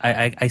episodes,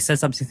 I said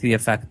something to the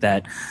effect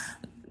that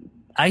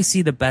I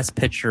see the Best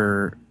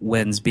Picture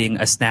wins being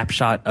a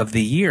snapshot of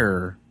the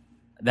year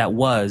that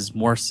was,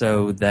 more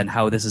so than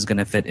how this is going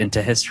to fit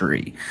into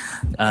history.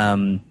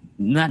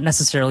 Not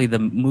necessarily the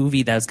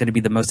movie that's going to be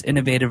the most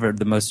innovative or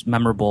the most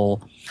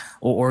memorable,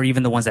 or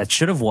even the ones that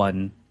should have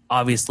won,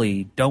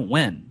 obviously don't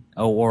win.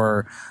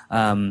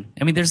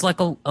 There's like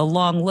a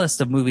long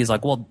list of movies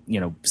like,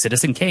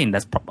 Citizen Kane,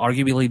 that's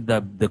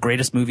arguably the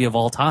greatest movie of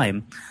all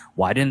time.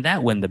 Why didn't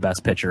that win the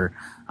Best Picture?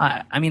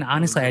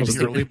 Honestly, I just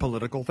think purely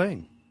political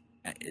thing.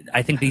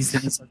 I think these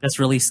things are just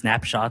really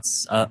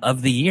snapshots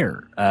of the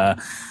year.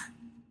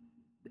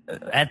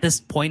 At this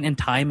point in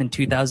time in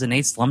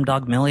 2008,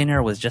 Slumdog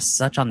Millionaire was just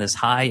such on this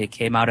high. It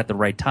came out at the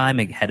right time.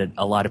 It had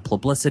a lot of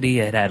publicity.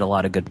 It had a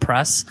lot of good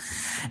press.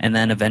 And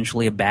then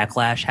eventually a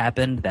backlash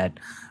happened that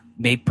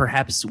maybe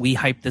perhaps we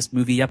hype this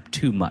movie up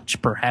too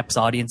much. Perhaps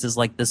audiences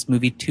like this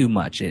movie too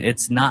much.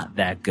 It's not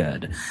that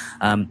good.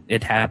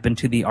 It happened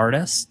to The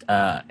Artist.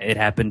 It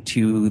happened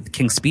to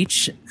King's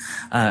Speech.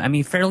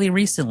 Fairly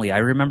recently. I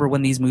remember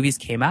when these movies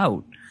came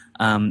out,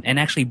 and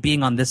actually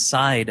being on this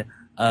side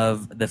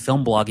of the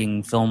film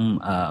blogging,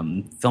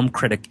 film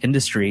critic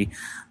industry,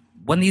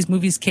 when these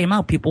movies came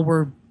out, people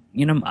were,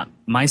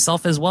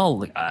 myself as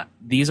well.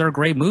 These are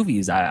great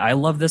movies. I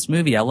love this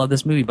movie. I love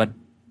this movie, but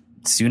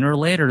sooner or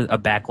later, a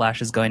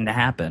backlash is going to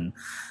happen.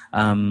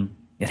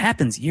 It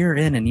happens year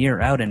in and year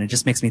out, and it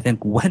just makes me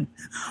think, when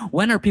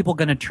are people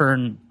going to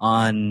turn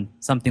on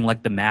something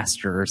like The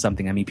Master or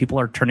something? I mean, people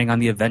are turning on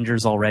The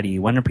Avengers already.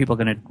 When are people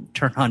going to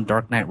turn on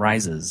Dark Knight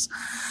Rises?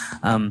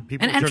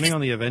 People are turning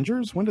on The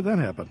Avengers? When did that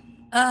happen?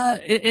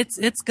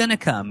 It's going to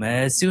come.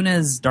 As soon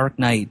as Dark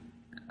Knight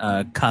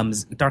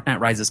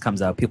Rises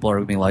comes out, people are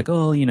going to be like,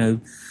 oh,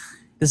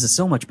 this is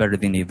so much better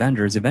than The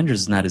Avengers.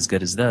 Avengers is not as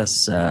good as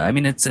this.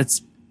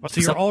 It's so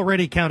you're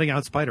already counting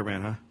out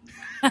Spider-Man,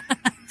 huh?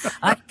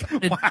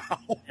 Wow.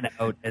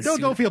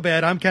 Don't feel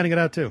bad. I'm counting it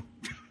out too.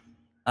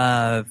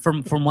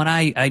 From what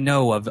I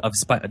know of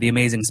The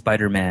Amazing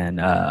Spider-Man,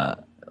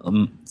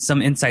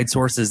 some inside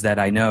sources that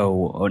I know,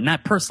 or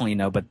not personally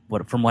know, but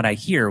from what I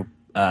hear,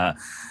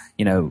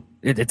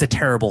 it's a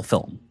terrible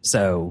film.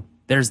 So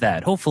there's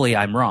that. Hopefully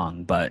I'm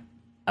wrong, but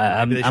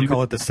they should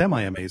call it the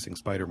semi-amazing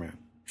Spider-Man.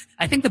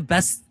 I think the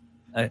best,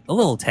 a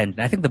little tangent,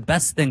 I think the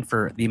best thing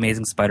for The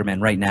Amazing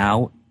Spider-Man right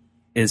now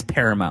is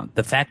Paramount.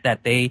 The fact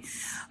that they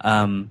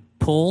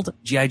pulled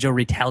G.I. Joe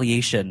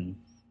Retaliation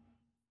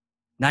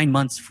 9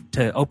 months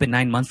to open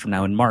 9 months from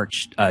now in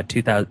March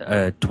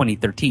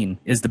 2013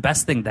 is the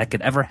best thing that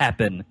could ever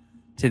happen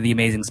to The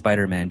Amazing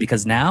Spider-Man,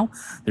 because now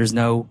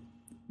the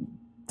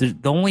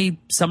only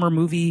summer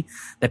movie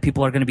that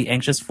people are going to be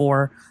anxious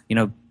for,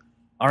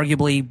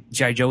 arguably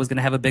G.I. Joe was going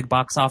to have a big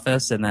box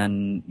office, and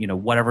then,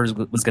 whatever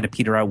was going to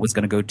peter out was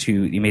going to go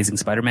to The Amazing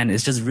Spider-Man.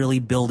 It's just really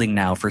building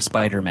now for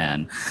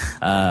Spider-Man.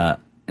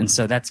 And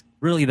so that's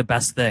really the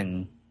best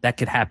thing that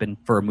could happen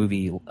for a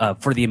movie,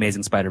 for The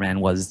Amazing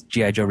Spider-Man, was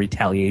G.I. Joe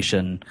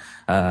Retaliation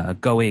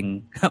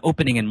opening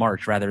in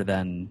March rather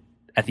than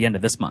at the end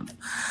of this month.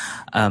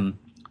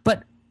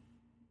 But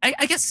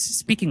I guess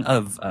speaking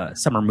of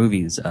summer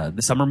movies,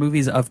 the summer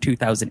movies of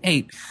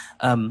 2008,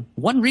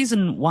 one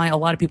reason why a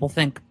lot of people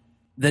think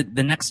that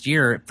the next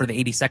year for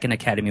the 82nd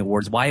Academy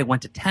Awards, why it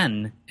went to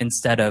 10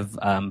 instead of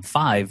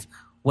 5,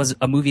 was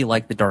a movie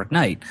like The Dark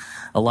Knight.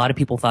 A lot of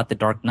people thought The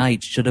Dark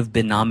Knight should have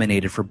been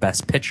nominated for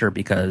Best Picture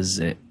because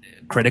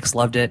critics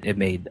loved it. It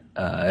made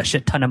a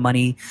shit ton of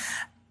money.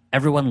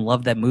 Everyone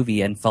loved that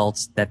movie and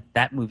felt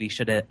that movie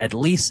should at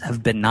least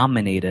have been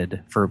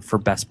nominated for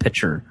Best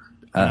Picture.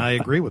 I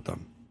agree with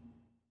them.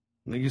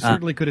 You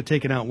certainly could have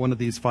taken out one of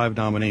these 5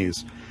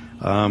 nominees.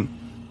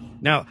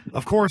 Now,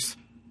 of course,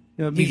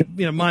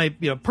 my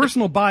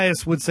personal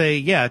bias would say,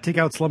 yeah, take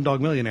out Slumdog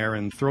Millionaire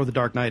and throw The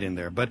Dark Knight in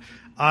there. But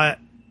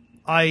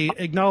I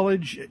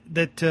acknowledge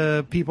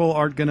that people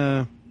aren't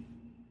gonna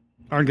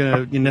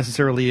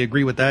necessarily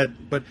agree with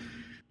that. But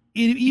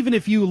even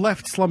if you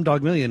left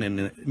Slumdog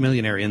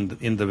Millionaire in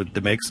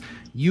the mix,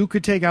 you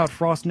could take out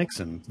Frost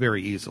Nixon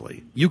very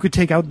easily. You could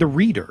take out The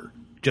Reader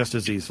just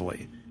as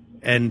easily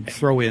and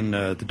throw in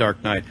The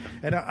Dark Knight.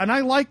 And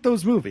I like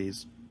those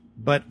movies,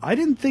 but I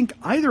didn't think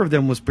either of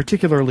them was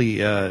particularly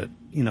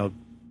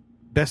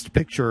Best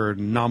Picture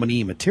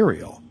nominee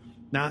material.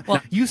 Now,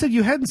 you said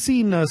you hadn't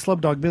seen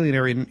Slumdog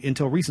Millionaire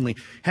until recently.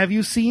 Have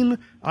you seen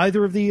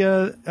either of the?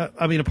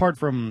 Apart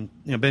from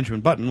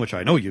Benjamin Button, which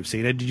I know you've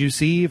seen it. Did you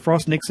see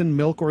Frost Nixon,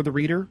 Milk, or The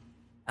Reader?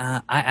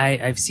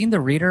 I've seen The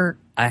Reader.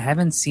 I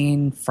haven't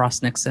seen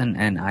Frost Nixon,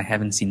 and I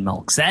haven't seen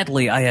Milk.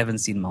 Sadly, I haven't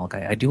seen Milk.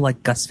 I do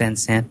like Gus Van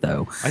Sant,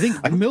 though. I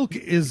think Milk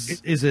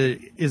is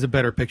a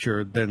better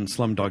picture than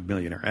Slumdog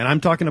Millionaire, and I'm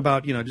talking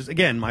about just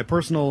again my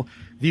personal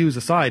views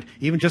aside,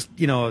 even just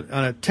on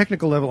a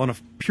technical level, on a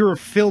pure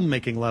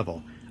filmmaking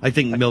level, I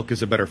think Milk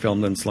is a better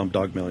film than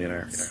Slumdog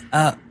Millionaire.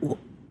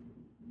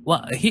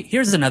 Well,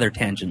 here's another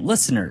tangent,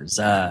 listeners.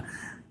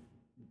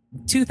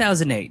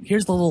 2008.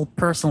 Here's the little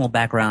personal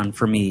background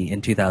for me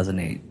in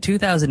 2008.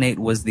 2008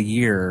 was the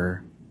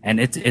year, and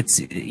it's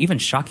even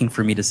shocking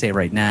for me to say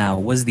right now,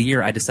 was the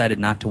year I decided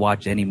not to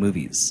watch any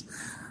movies.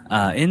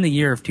 In the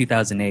year of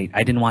 2008,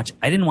 I didn't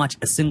watch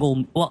a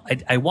single. Well,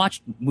 I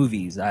watched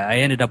movies. I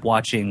ended up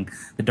watching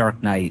The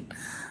Dark Knight,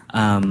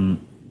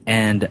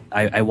 and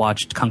I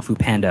watched Kung Fu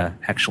Panda.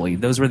 Actually,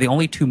 those were the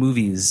only 2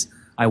 movies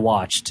I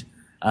watched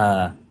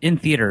in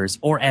theaters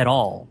or at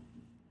all.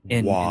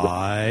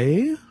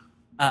 Why?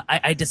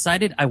 I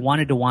decided I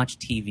wanted to watch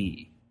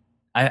TV.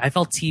 I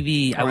felt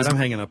TV. I'm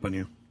hanging up on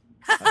you.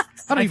 I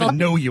don't even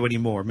know you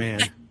anymore, man.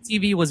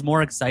 TV was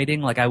more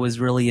exciting. Like I was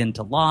really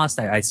into Lost.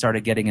 I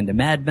started getting into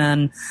Mad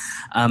Men,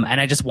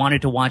 and I just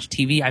wanted to watch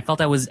TV. I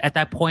felt I was at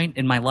that point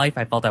in my life.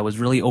 I felt I was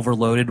really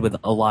overloaded with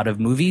a lot of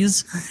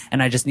movies,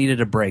 and I just needed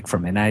a break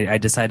from it. And I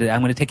decided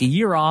I'm going to take a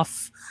year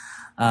off,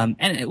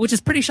 which is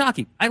pretty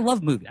shocking. I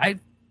love movies. I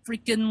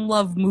freaking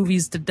love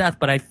movies to death,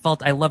 but I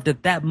felt I loved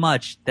it that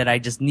much that I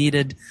just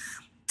needed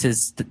to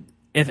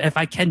if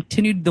I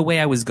continued the way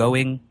I was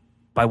going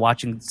by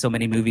watching so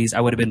many movies,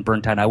 I would have been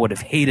burnt out. I would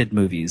have hated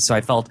movies. So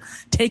I felt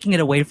taking it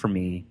away from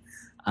me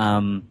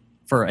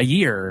for a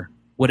year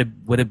would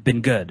have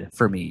been good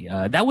for me.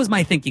 That was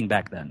my thinking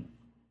back then.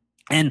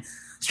 And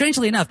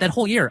strangely enough, that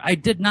whole year I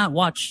did not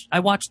watch. I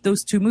watched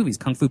those two movies,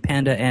 Kung Fu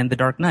Panda and The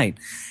Dark Knight.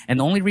 And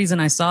the only reason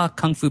I saw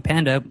Kung Fu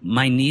Panda,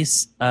 my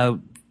niece,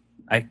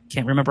 I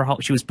can't remember how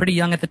she was pretty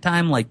young at the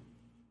time, like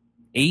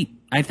 8,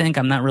 I think.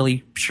 I'm not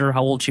really sure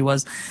how old she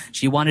was.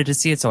 She wanted to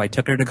see it, so I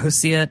took her to go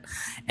see it.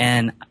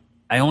 And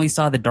I only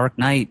saw The Dark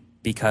Knight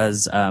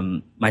because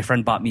my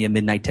friend bought me a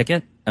midnight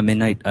ticket,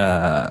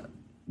 a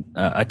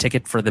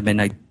ticket for the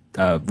midnight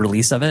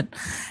release of it,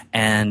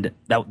 and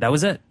that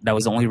was it. That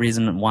was the only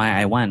reason why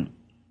I went.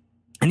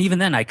 And even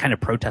then, I kind of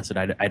protested.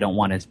 I don't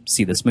want to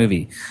see this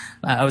movie.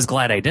 I was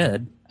glad I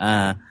did.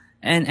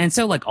 And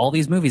so like all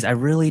these movies, I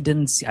really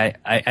didn't see.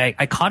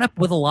 I caught up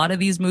with a lot of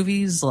these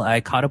movies. I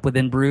caught up with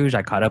In Bruges.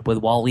 I caught up with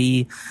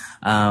Wall-E.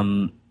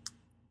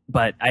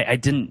 But I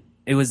didn't.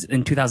 It was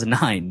in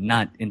 2009,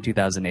 not in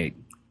 2008.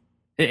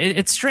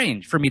 It's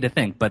strange for me to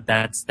think, but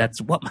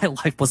that's what my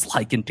life was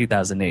like in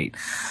 2008.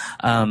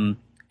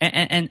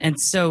 And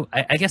so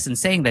I guess in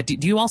saying that,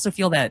 do you also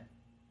feel that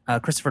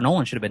Christopher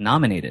Nolan should have been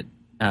nominated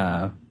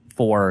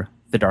for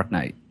The Dark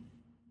Knight?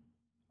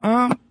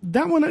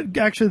 That one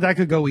actually, that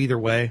could go either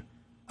way.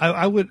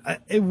 I would.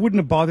 It wouldn't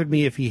have bothered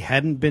me if he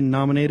hadn't been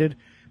nominated.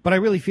 But I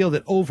really feel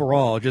that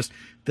overall, just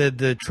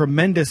the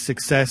tremendous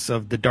success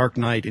of The Dark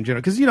Knight in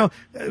general, because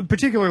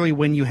particularly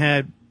when you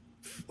had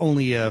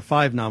only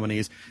 5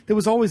 nominees, there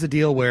was always a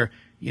deal where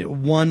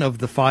one of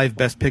the 5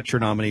 Best Picture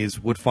nominees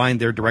would find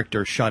their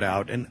director shut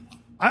out, and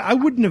I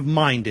wouldn't have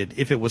minded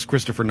if it was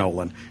Christopher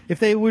Nolan. If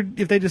they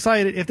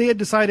had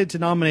decided to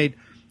nominate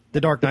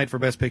The Dark Knight for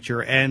Best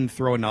Picture and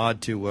throw a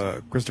nod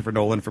to Christopher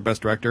Nolan for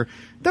Best Director,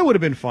 that would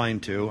have been fine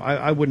too.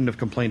 I wouldn't have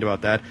complained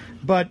about that,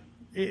 but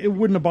it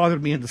wouldn't have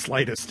bothered me in the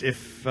slightest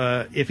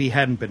if he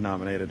hadn't been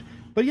nominated.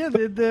 But yeah,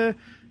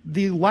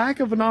 the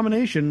lack of a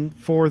nomination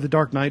for The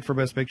Dark Knight for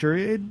Best Picture,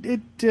 it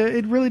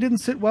really didn't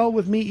sit well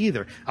with me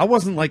either. I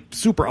wasn't like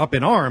super up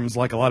in arms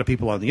like a lot of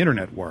people on the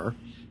internet were.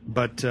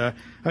 But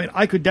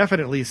I could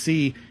definitely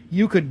see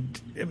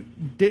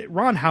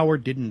Ron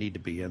Howard didn't need to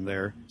be in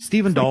there.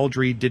 Stephen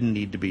Daldry didn't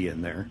need to be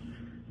in there.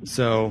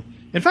 So,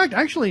 in fact,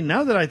 actually,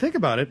 now that I think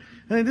about it,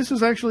 I think this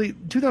was actually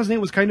 2008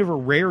 was kind of a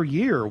rare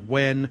year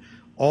when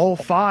all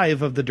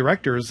 5 of the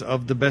directors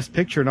of the Best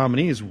Picture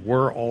nominees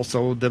were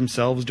also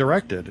themselves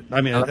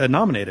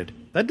nominated.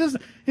 That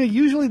doesn't.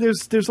 Usually,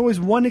 there's always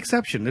one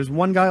exception. There's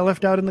one guy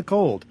left out in the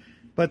cold,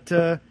 but.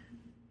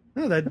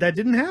 No, that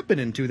didn't happen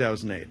in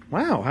 2008.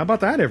 Wow, how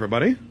about that,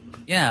 everybody?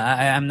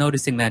 Yeah, I'm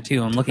noticing that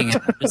too. I'm looking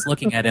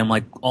at him,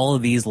 like all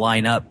of these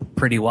line up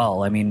pretty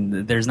well. I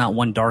mean, there's not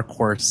one dark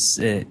horse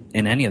in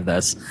any of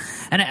this.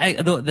 And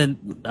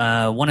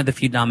one of the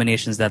few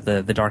nominations that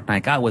the Dark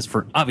Knight got was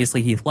for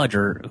obviously Heath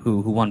Ledger, who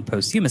won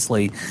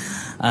posthumously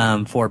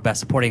for Best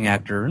Supporting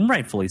Actor, and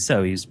rightfully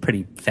so. He's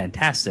pretty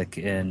fantastic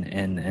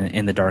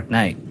in The Dark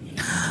Knight.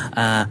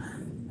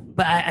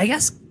 But I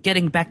guess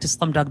getting back to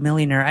Slumdog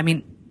Millionaire, I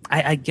mean.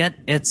 I get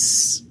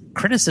its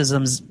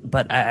criticisms,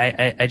 but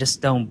I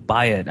just don't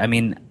buy it. I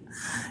mean,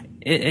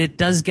 it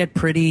does get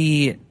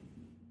pretty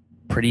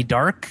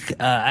dark.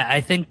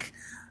 I think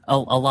a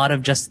lot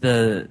of just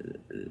the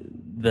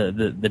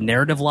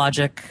narrative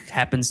logic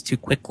happens too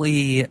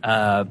quickly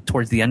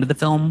towards the end of the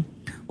film.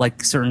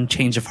 Like certain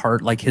change of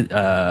heart, like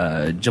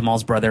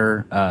Jamal's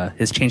brother,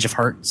 his change of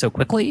heart so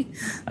quickly,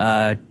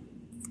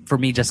 for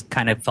me just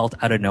kind of felt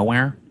out of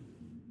nowhere.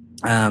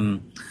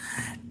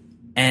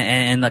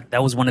 And like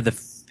that was one of the,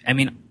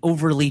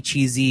 overly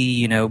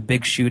cheesy,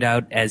 big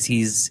shootout as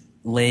he's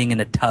laying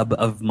in a tub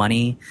of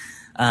money.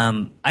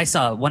 When I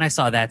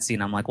saw that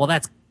scene, I'm like, well,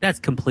 that's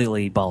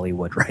completely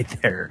Bollywood right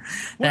there.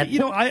 Well,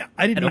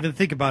 I didn't even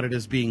think about it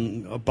as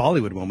being a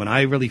Bollywood moment.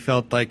 I really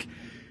felt like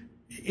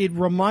it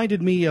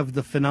reminded me of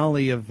the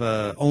finale of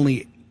not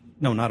Only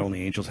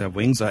Angels Have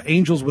Wings,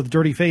 Angels with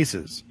Dirty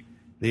Faces.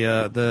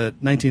 The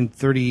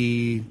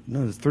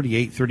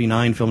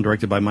 1938-39 film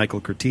directed by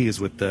Michael Curtiz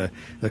with the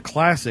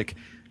classic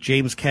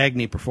James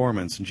Cagney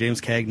performance. And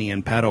James Cagney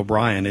and Pat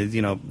O'Brien,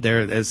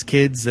 they're as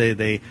kids,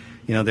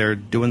 they're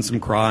doing some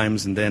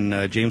crimes, and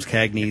then James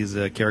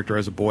Cagney's character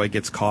as a boy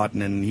gets caught,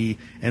 and then he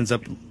ends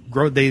up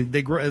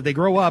they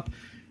grow up.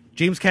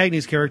 James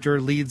Cagney's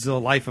character leads a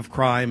life of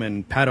crime,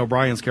 and Pat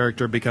O'Brien's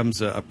character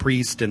becomes a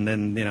priest, and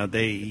then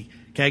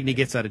Cagney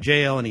gets out of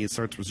jail and he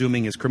starts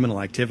resuming his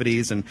criminal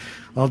activities, and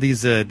all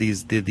these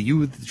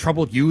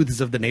troubled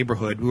youths of the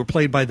neighborhood who were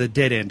played by the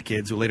Dead End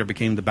Kids, who later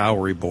became the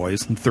Bowery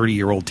Boys,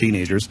 30-year-old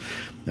teenagers.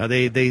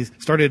 They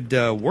started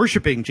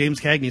worshiping James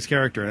Cagney's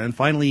character, and then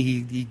finally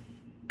he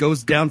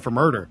goes down for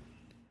murder,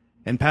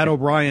 and Pat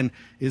O'Brien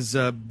is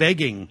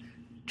begging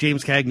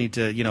James Cagney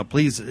to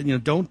please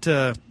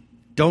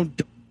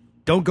don't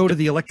don't go to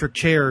the electric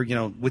chair,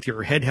 with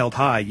your head held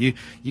high. You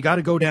got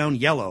to go down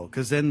yellow,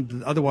 because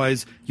then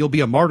otherwise you'll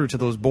be a martyr to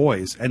those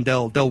boys, and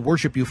they'll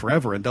worship you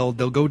forever, and they'll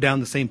go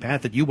down the same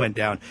path that you went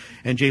down.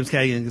 And James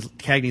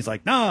Cagney's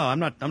like, no, I'm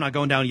not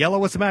going down yellow.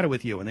 What's the matter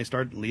with you? And they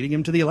start leading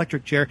him to the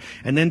electric chair,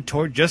 and then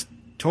towards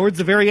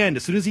the very end,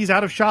 as soon as he's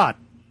out of shot,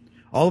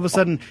 all of a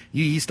sudden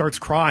he starts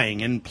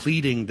crying and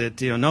pleading that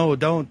no,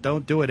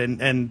 don't do it,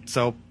 and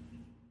so.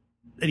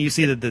 And you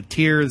see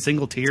the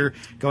single tear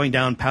going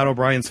down Pat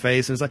O'Brien's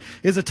face. And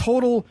it's a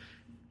total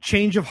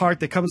change of heart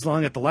that comes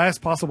along at the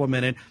last possible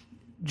minute,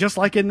 just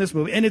like in this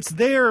movie. And it's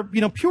there,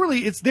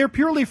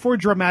 purely for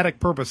dramatic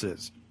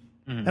purposes.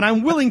 Mm. And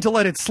I'm willing to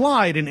let it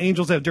slide in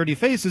Angels Have Dirty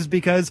Faces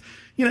because,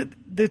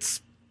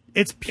 it's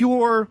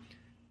pure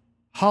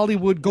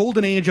Hollywood,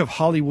 golden age of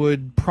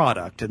Hollywood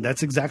product. And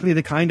that's exactly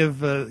the kind of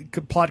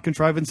plot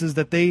contrivances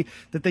that they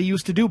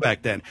used to do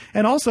back then.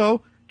 And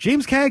also,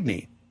 James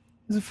Cagney.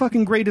 He's the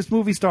fucking greatest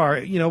movie star,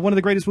 one of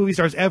the greatest movie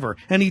stars ever,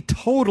 and he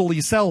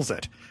totally sells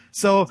it.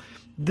 So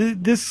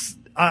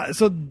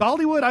so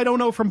Bollywood, I don't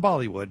know from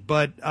Bollywood,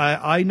 but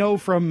I know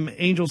from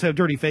Angels Have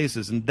Dirty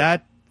Faces, and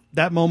that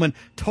moment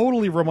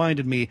totally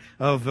reminded me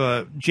of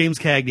James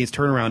Cagney's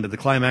turnaround at the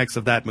climax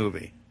of that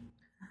movie.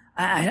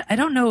 I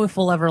don't know if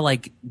we'll ever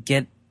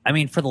get. I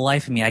mean, for the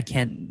life of me, I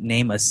can't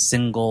name a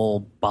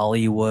single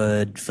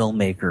Bollywood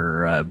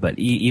filmmaker. But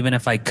even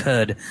if I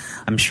could,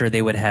 I'm sure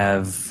they would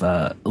have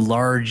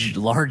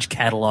large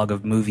catalog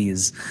of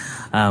movies,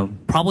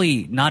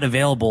 probably not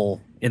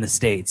available in the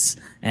States.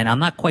 And I'm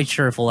not quite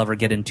sure if we'll ever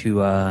get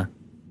into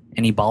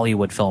any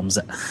Bollywood films.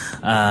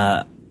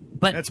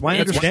 But that's my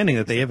understanding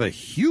that they have a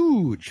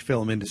huge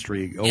film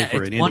industry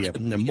over in India.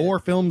 And the more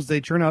films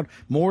they churn out,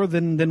 more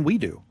than we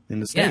do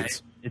in the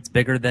States. Yeah, it's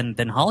bigger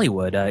than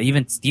Hollywood.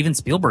 Even Steven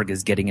Spielberg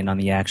is getting in on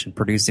the action,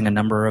 producing a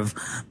number of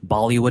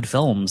Bollywood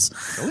films.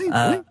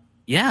 Really?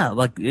 Yeah,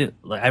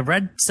 I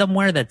read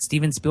somewhere that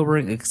Steven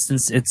Spielberg,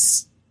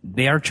 since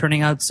they are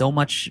churning out so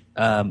much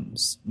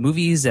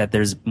movies that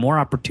there's more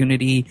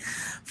opportunity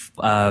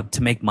to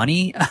make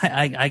money,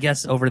 I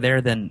guess, over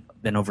there than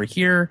over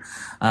here.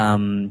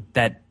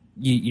 That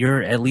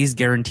you're at least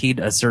guaranteed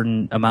a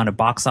certain amount of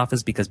box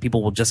office because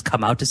people will just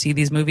come out to see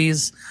these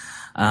movies.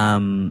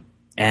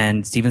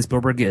 And Steven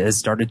Spielberg has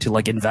started to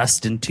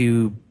invest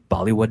into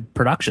Bollywood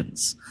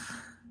productions.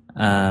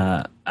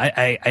 I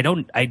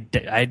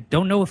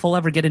don't know if he'll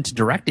ever get into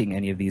directing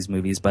any of these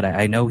movies, but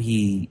I know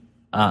he,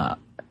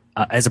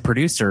 as a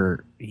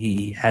producer,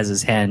 he has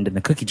his hand in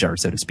the cookie jar,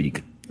 so to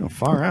speak. Oh,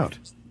 far out.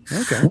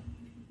 Okay.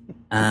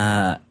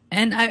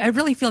 And I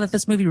really feel that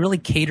this movie really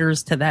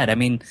caters to that. I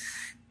mean,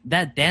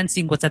 that dance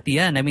sequence at the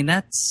end, I mean,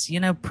 that's,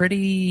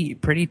 pretty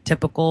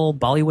typical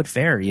Bollywood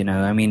fare,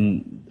 I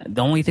mean,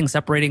 the only thing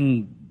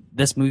separating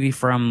this movie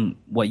from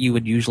what you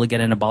would usually get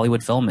in a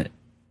Bollywood film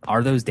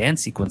are those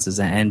dance sequences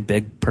and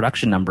big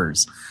production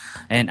numbers.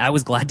 And I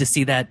was glad to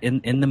see that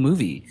in the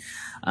movie.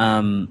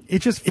 I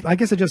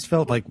guess it just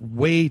felt like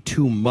way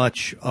too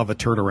much of a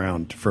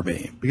turnaround for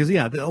me because,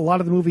 a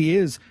lot of the movie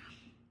is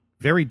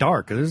very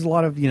dark. There's a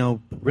lot of,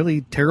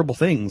 really terrible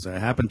things that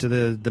happen to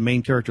the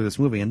main character of this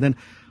movie. And then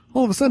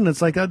all of a sudden,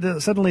 it's like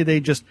suddenly they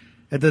just,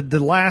 at the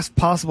last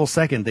possible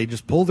second, they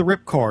just pull the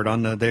ripcord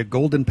on their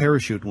golden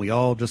parachute, and we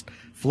all just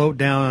float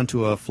down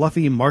onto a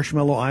fluffy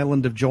marshmallow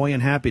island of joy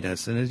and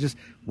happiness. And it's just,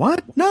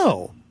 what?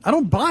 No, I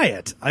don't buy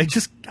it. I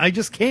just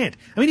can't.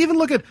 I mean, even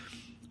look at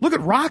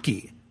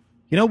Rocky,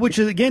 which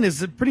again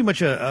is pretty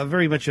much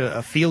very much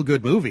a feel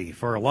good movie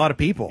for a lot of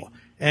people.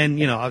 And,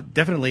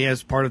 definitely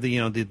as part of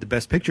the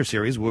Best Picture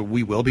series,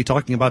 we will be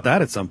talking about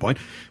that at some point.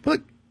 But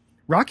look,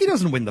 Rocky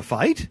doesn't win the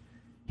fight.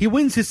 He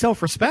wins his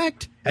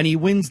self-respect, and he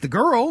wins the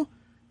girl.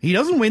 He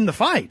doesn't win the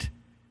fight.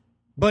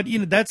 But,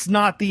 that's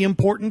not the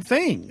important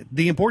thing.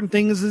 The important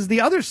thing is the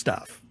other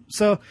stuff.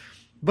 So,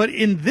 but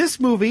in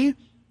this movie,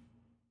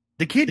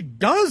 the kid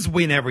does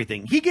win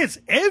everything. He gets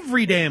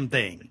every damn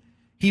thing.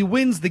 He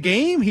wins the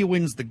game. He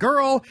wins the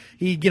girl.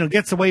 He,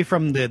 gets away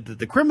from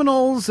the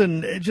criminals,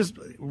 and it just,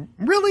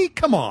 really?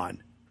 Come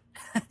on.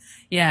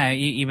 Yeah,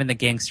 even the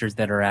gangsters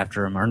that are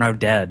after him are now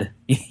dead,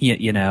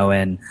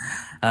 and,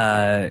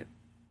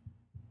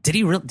 did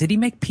he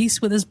make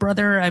peace with his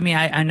brother? I mean,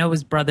 I know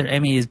his brother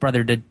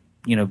did,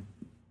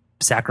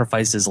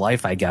 sacrifice his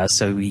life, I guess,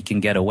 so he can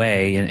get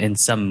away in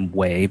some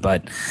way.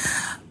 But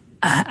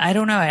I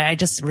don't know. I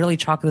just really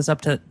chalk this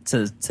up to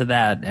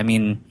that. I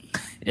mean,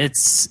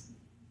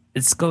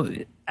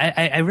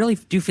 I really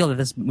do feel that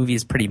this movie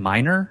is pretty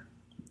minor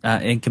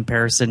in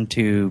comparison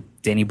to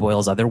Danny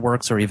Boyle's other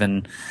works, or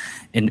even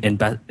in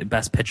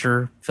Best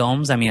Picture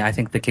films. I mean, I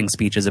think The King's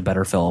Speech is a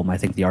better film. I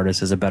think The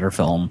Artist is a better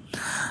film.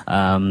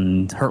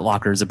 Hurt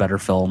Locker is a better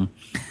film.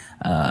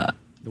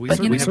 We have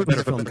a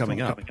better film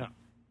coming up.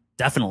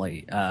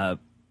 Definitely.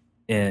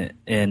 In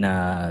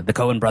the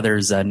Coen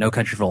brothers' No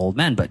Country for Old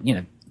Men. But,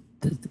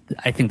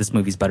 I think this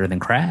movie's better than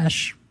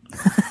Crash.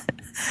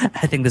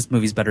 I think this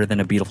movie's better than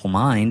A Beautiful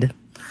Mind.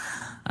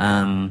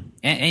 And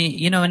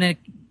it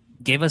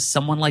gave us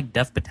someone like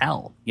Dev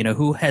Patel,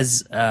 who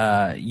has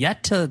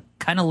yet to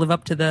kind of live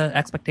up to the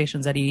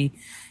expectations that he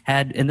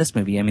had in this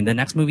movie. I mean, the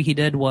next movie he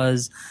did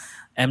was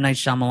M. Night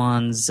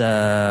Shyamalan's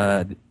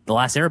The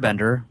Last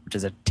Airbender, which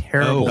is a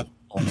terrible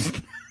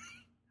film.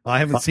 I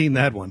haven't seen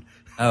that one.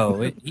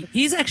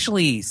 He's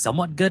actually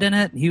somewhat good in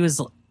it.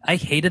 I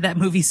hated that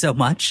movie so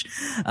much,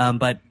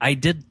 but I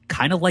did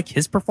kind of like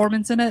his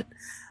performance in it.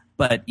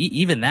 But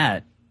even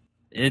that,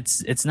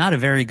 it's not a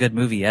very good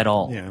movie at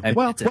all. Yeah.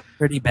 It's a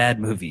pretty bad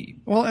movie.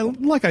 Well,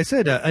 like I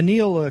said,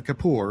 Anil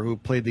Kapoor, who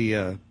played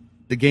the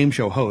game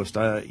show host,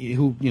 he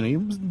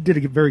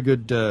did a very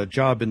good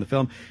job in the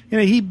film.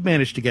 He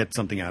managed to get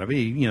something out of it.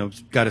 He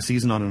got a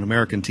season on an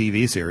American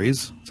TV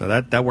series, so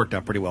that worked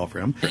out pretty well for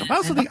him. I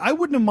also think I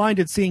wouldn't have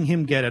minded seeing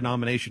him get a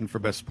nomination for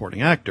Best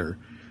Supporting Actor.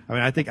 I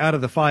mean, I think out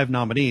of the 5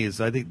 nominees,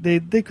 I think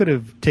they could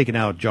have taken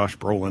out Josh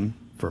Brolin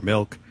for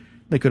Milk.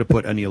 They could have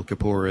put Anil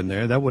Kapoor in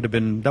there. That would have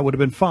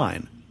been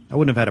fine. I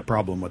wouldn't have had a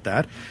problem with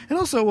that. And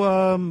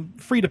also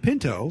Frida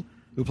Pinto,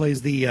 who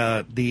plays the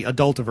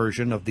adult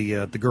version of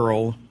the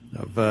girl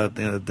of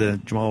the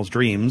Jamal's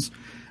dreams.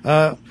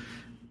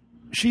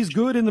 She's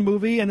good in the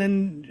movie, and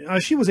then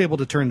she was able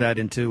to turn that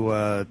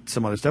into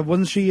some other stuff.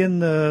 Wasn't she in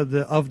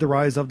the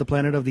Rise of the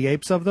Planet of the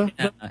Apes of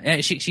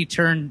the? She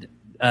turned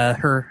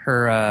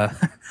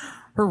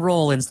her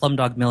role in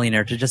Slumdog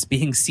Millionaire to just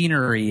being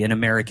scenery in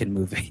American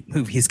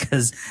movies,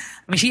 because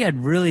I mean she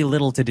had really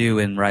little to do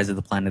in Rise of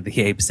the Planet of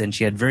the Apes, and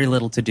she had very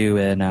little to do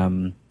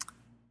in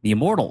The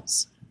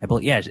Immortals. I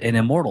believe, in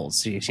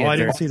Immortals. She I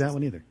didn't see that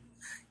one either.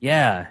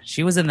 Yeah,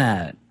 she was in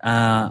that.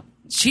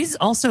 She's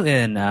also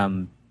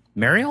in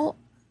Mariel,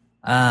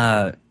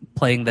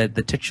 playing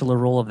the titular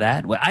role of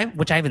that,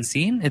 which I haven't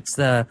seen. It's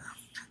the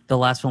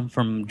last film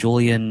from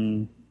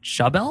Julian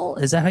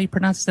Schnabel. Is that how you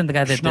pronounce his name? The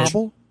guy that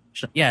Schnabel?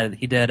 Yeah,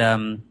 he did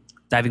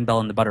Diving Bell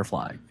and the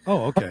Butterfly.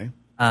 Oh, okay.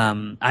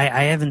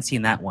 I haven't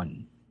seen that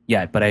one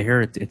yet, but I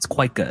hear it's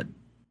quite good.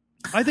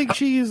 I think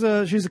she's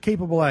a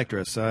capable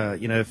actress.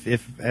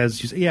 If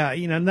as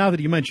you now that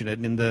you mention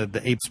it, in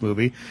the Apes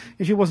movie,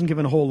 she wasn't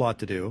given a whole lot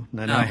to do,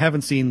 and I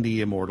haven't seen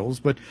The Immortals,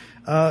 but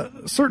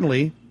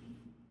certainly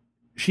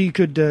she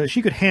could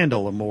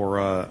handle a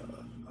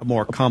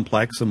more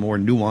complex, a more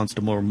nuanced,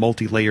 a more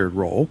multi-layered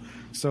role.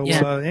 So,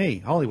 hey,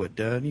 Hollywood,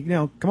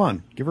 come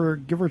on, give her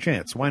a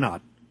chance. Why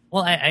not?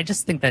 Well, I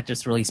just think that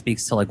just really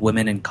speaks to like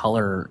women in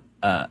color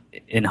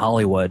in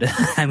Hollywood.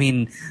 I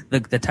mean,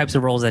 the types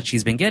of roles that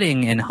she's been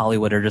getting in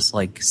Hollywood are just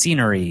like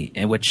scenery,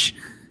 which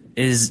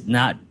is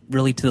not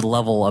really to the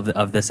level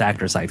of this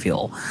actress, I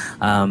feel.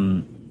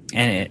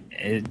 And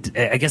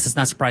I guess it's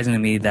not surprising to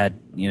me that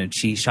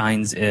she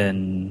shines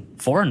in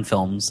foreign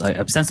films,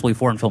 ostensibly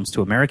foreign films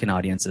to American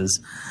audiences,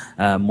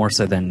 more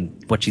so than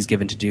what she's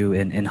given to do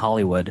in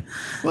Hollywood.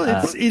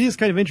 Well, it is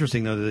kind of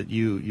interesting though that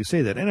you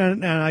say that,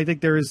 and I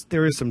think there is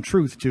some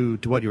truth to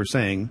what you were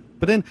saying.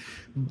 But then,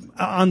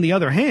 on the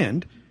other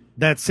hand,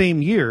 that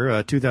same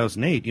year,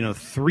 2008,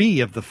 3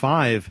 of the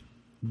 5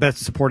 Best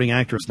Supporting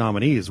Actress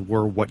nominees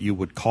were what you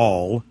would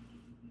call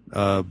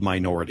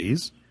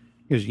minorities.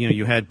 Because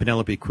you had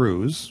Penelope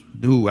Cruz,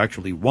 who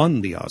actually won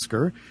the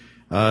Oscar,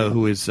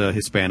 who is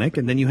Hispanic,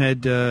 and then you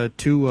had 2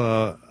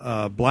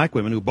 black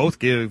women who both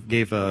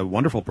gave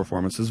wonderful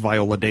performances.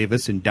 Viola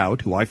Davis in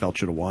Doubt, who I felt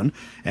should have won,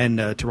 and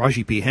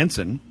Taraji P.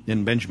 Henson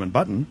in Benjamin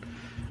Button.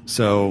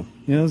 So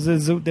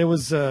there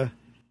was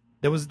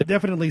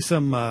definitely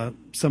some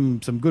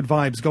good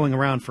vibes going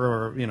around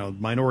for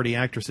minority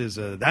actresses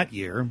that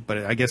year. But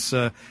I guess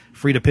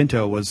Frida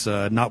Pinto was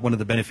not one of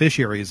the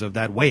beneficiaries of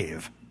that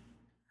wave.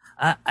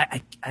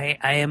 I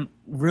am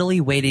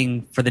really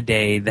waiting for the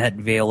day that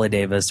Viola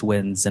Davis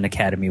wins an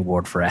Academy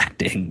Award for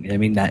acting. I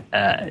mean,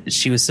 that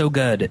she was so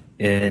good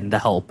in The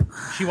Help.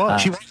 She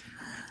was.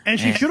 And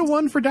she should have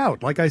won for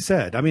Doubt, like I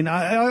said. I mean,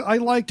 I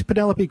liked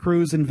Penelope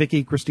Cruz and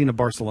Vicky Cristina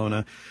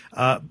Barcelona,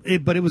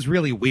 but it was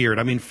really weird.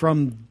 I mean,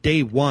 from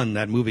day one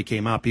that movie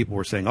came out, people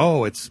were saying,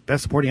 oh, it's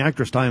Best Supporting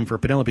Actress time for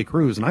Penelope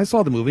Cruz. And I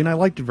saw the movie, and I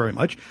liked it very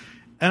much,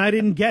 and I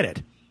didn't get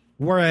it.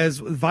 Whereas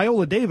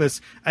Viola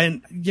Davis,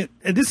 and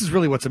this is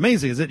really what's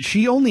amazing, is that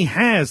she only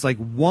has like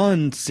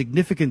one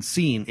significant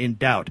scene in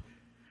Doubt.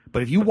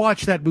 But if you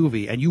watch that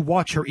movie and you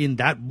watch her in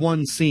that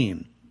one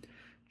scene,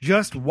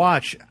 just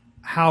watch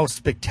how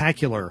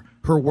spectacular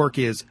her work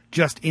is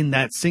just in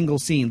that single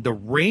scene. The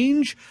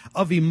range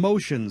of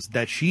emotions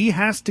that she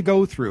has to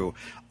go through,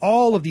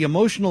 all of the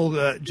emotional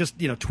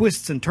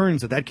twists and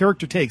turns that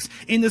character takes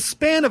in the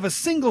span of a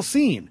single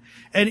scene.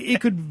 And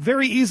it could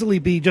very easily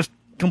be just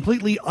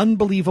completely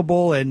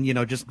unbelievable and,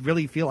 just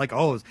really feel like,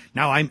 oh,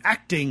 now I'm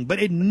acting,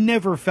 but it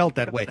never felt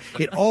that way.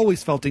 It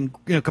always felt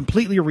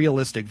completely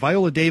realistic.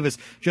 Viola Davis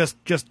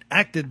just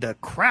acted the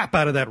crap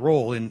out of that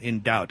role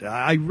in Doubt.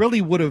 I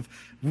really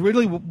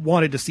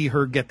wanted to see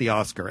her get the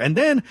Oscar. And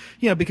then,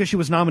 because she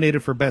was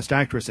nominated for Best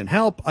Actress in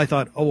Help, I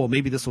thought, oh, well,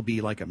 maybe this will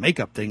be like a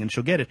makeup thing and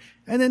she'll get it.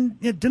 And then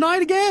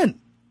denied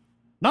again.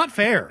 Not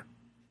fair.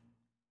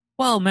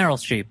 Well, Meryl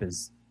Streep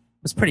was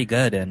pretty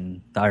good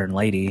in The Iron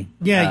Lady.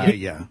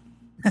 Yeah.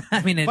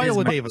 I mean,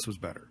 Viola Davis was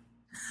better.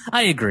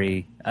 I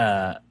agree.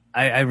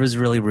 I was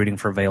really rooting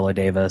for Viola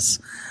Davis.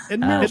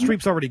 And Meryl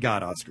Streep's already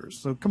got Oscars,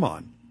 so come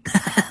on.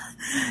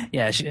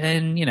 Yeah,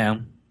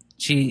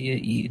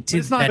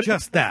 It's not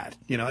just that,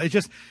 it's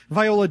just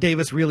Viola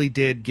Davis really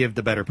did give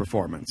the better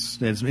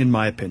performance, in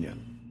my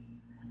opinion.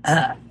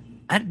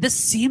 This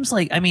seems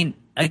like,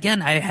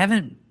 again, I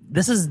haven't.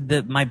 This is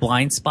my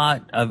blind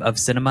spot of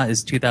cinema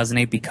is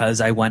 2008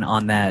 because I went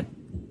on that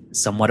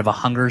somewhat of a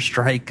hunger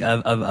strike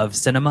of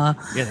cinema.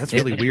 Yeah, that's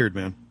really weird,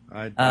 man.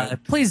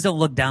 Please don't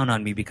look down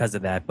on me because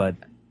of that, but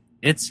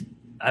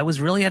I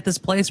was really at this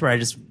place where I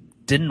just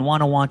didn't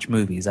want to watch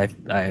movies.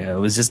 I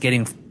was just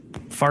getting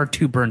far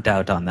too burnt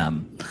out on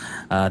them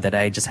that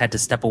I just had to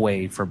step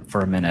away for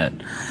a minute.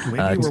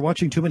 Maybe you were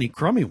watching too many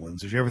crummy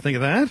ones. Did you ever think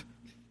of that?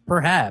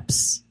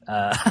 Perhaps.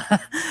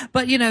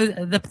 But,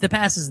 the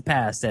past is the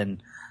past.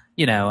 And,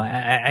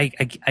 I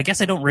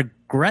guess I don't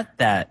regret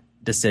that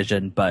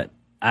decision, but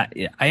I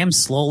am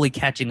slowly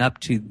catching up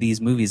to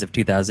these movies of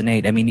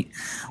 2008. I mean,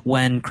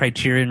 when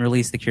Criterion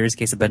released The Curious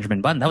Case of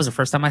Benjamin Button, that was the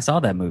first time I saw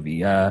that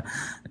movie.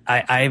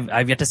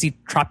 I've yet to see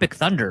Tropic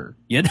Thunder,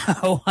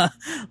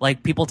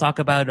 like people talk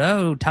about,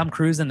 oh, Tom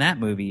Cruise in that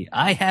movie.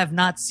 I have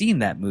not seen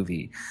that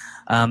movie.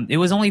 It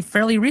was only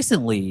fairly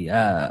recently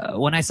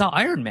when I saw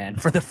Iron Man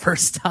for the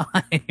first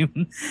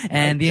time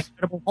and The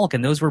Incredible Hulk,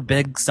 and those were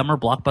big summer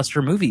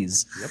blockbuster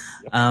movies.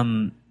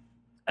 Yep.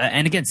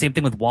 And again, same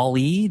thing with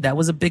Wall-E. That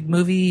was a big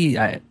movie.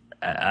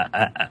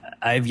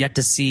 I've yet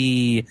to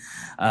see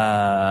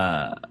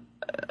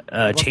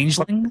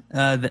Changeling.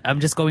 I'm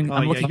just going.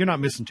 You're not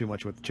missing too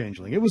much with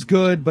Changeling. It was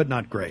good, but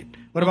not great.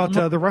 What about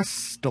The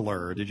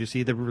Wrestler? Did you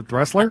see The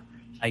Wrestler?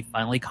 I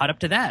finally caught up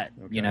to that.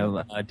 Okay.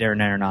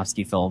 Darren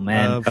Aronofsky film.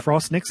 And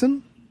Frost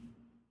Nixon.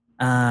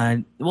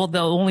 Well,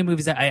 the only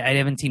movies that I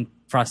haven't seen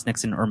Frost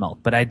Nixon or Milk,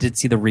 but I did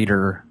see The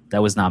Reader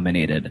that was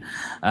nominated.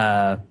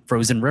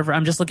 Frozen River.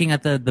 I'm just looking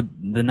at the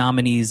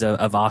nominees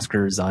of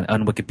Oscars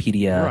on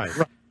Wikipedia. Right.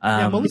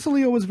 Yeah, Melissa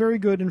Leo was very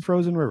good in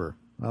Frozen River.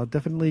 I'll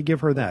definitely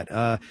give her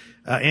that.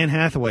 Anne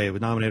Hathaway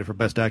was nominated for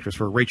Best Actress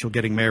for Rachel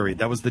Getting Married.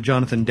 That was the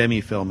Jonathan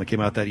Demme film that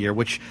came out that year,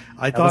 which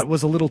I thought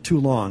was a little too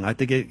long. I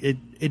think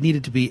it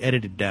needed to be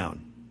edited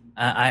down.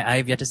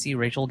 I've yet to see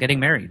Rachel Getting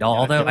Married,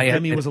 although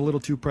Demme was a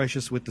little too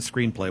precious with the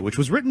screenplay, which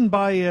was written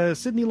by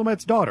Sidney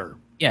Lumet's daughter.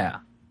 Yeah.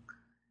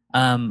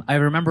 I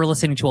remember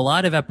listening to a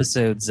lot of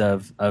episodes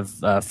of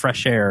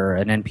Fresh Air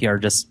and NPR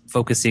just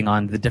focusing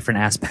on the different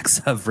aspects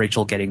of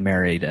Rachel Getting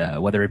Married,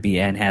 whether it be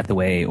Anne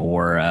Hathaway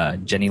or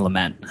Jenny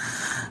Lumet.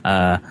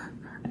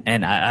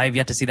 And I've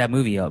yet to see that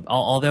movie.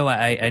 Although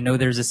I know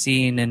there's a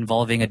scene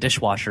involving a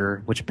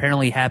dishwasher, which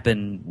apparently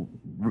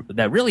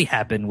really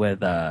happened with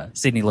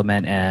Sidney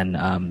Lumet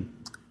and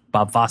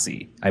Bob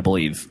Fosse, I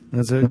believe.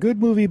 It's a good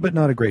movie, but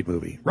not a great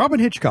movie. Robin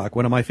Hitchcock,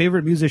 one of my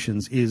favorite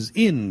musicians, is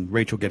in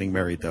Rachel Getting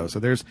Married, though. So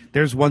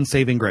there's one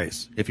saving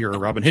grace if you're a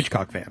Robin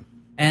Hitchcock fan.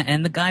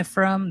 And the guy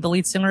from the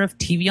lead singer of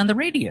TV on the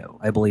Radio,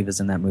 I believe, is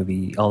in that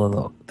movie.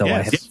 Although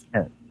yes.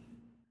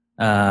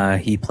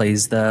 He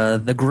plays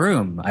the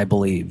groom, I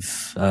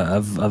believe,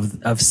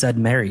 of said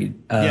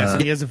married.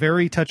 Yes, he has a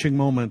very touching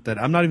moment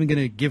that I'm not even going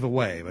to give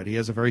away, but he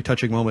has a very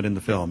touching moment in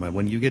the film, and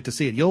when you get to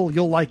see it,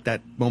 you'll like that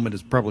moment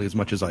as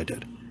much as I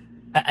did.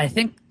 I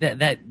think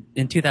that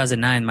in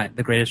 2009,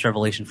 the greatest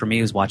revelation for me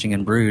was watching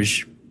In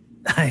Bruges.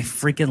 I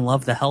freaking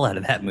love the hell out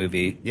of that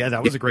movie. Yeah,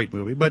 that was a great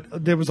movie.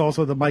 But there was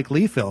also the Mike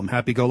Leigh film,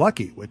 Happy Go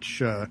Lucky, which...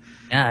 yeah,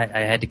 I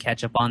had to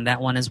catch up on that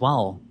one as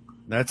well.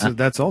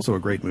 That's also a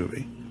great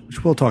movie,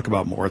 which we'll talk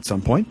about more at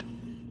some point.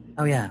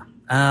 Oh, yeah.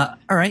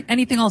 All right.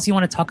 Anything else you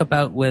want to talk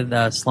about with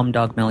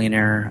Slumdog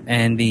Millionaire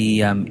and the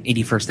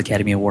 81st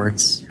Academy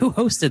Awards? Who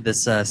hosted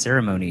this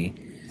ceremony?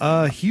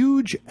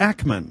 Hugh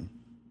Jackman.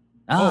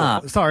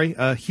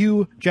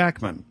 Hugh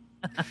Jackman.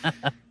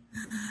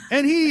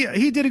 And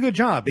he did a good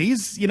job.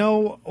 He's,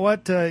 I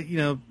got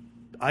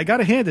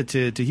to hand it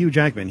to Hugh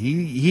Jackman.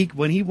 He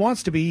when he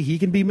wants to be, he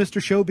can be Mr.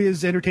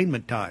 Showbiz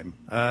Entertainment Time.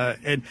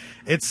 And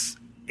it's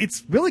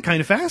really kind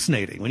of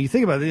fascinating when you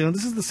think about it.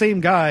 This is the same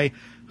guy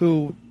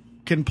who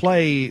can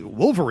play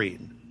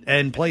Wolverine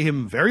and play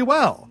him very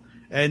well.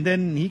 And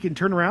then he can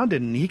turn around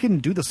and he can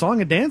do the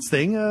song and dance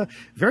thing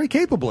very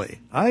capably.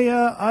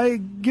 I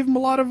give him a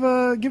lot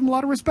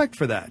of respect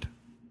for that.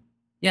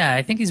 Yeah,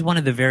 I think he's one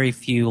of the very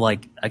few, I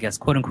guess,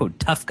 quote unquote,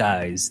 tough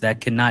guys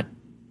that cannot.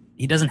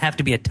 He doesn't have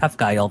to be a tough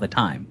guy all the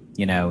time.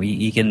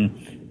 He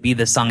can be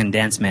the song and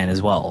dance man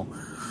as well.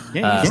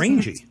 Yeah, he's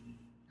rangy.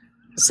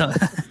 So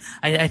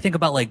I think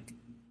about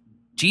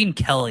Gene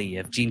Kelly.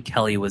 If Gene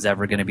Kelly was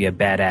ever going to be a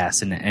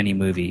badass in any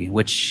movie,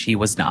 which he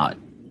was not,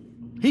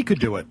 he could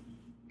do it.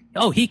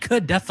 Oh, he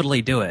could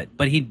definitely do it,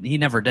 but he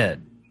never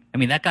did. I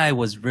mean, that guy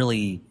was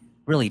really,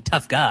 really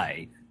tough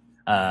guy,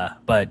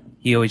 but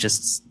he always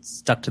just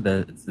stuck to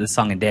the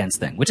song and dance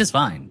thing, which is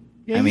fine.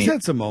 Yeah, he's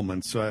had some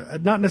moments,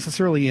 not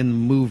necessarily in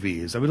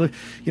movies. I mean,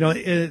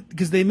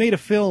 because they made a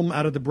film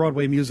out of the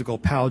Broadway musical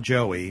Pal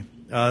Joey.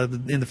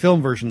 In the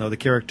film version, though,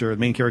 the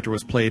main character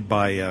was played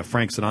by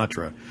Frank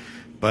Sinatra,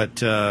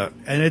 but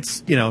and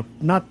it's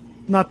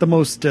not the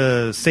most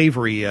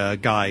savory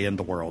guy in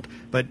the world,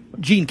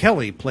 but Gene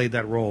Kelly played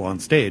that role on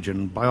stage,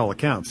 and by all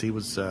accounts, he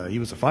was a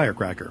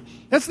firecracker.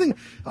 That's the thing.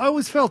 I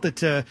always felt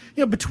that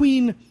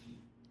between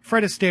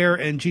Fred Astaire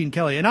and Gene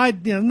Kelly.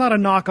 And not a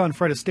knock on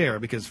Fred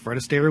Astaire, because Fred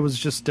Astaire was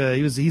just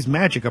he's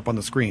magic up on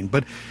the screen.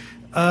 But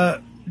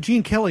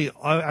Gene Kelly,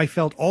 I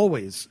felt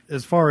always,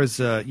 as far as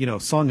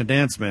song and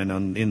dance men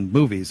in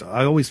movies,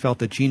 I always felt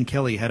that Gene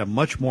Kelly had a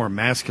much more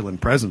masculine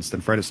presence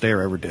than Fred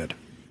Astaire ever did.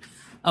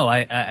 Oh,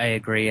 I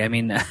agree. I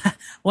mean,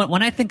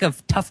 when I think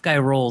of tough guy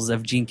roles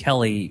of Gene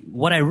Kelly,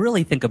 what I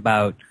really think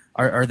about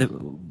are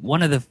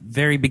one of the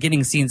very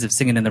beginning scenes of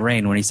Singing in the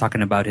Rain, when he's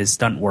talking about his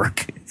stunt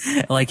work,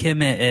 like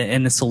him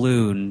in the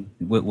saloon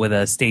with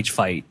a stage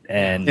fight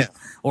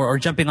or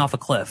jumping off a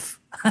cliff.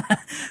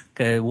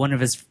 One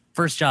of his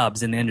first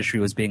jobs in the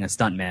industry was being a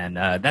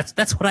stuntman.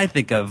 That's what I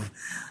think of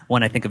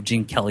when I think of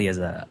Gene Kelly as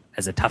a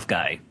tough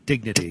guy.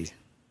 Dignity,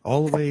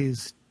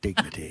 always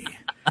dignity.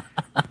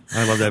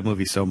 I love that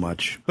movie so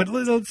much. But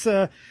let's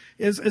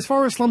as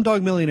far as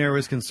Slumdog Millionaire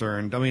is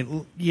concerned, I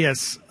mean,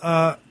 yes,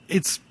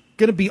 it's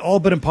going to be all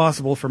but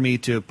impossible for me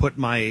to put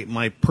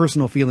my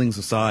personal feelings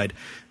aside,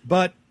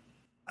 but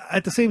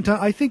at the same time,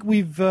 I think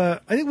we've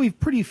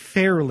pretty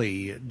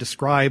fairly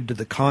described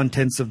the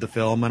contents of the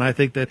film, and I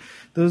think that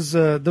those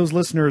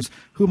listeners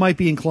who might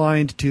be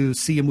inclined to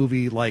see a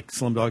movie like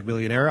Slumdog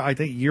Millionaire, I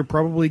think you're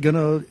probably going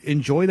to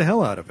enjoy the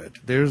hell out of it.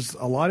 There's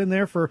a lot in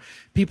there for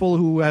people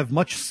who have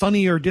much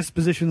sunnier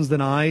dispositions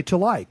than I to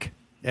like.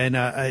 And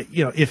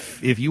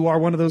if you are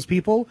one of those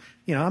people,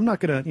 I'm not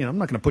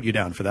gonna put you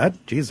down for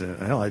that. Jeez,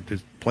 hell,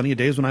 there's plenty of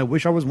days when I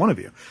wish I was one of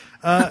you.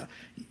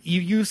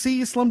 You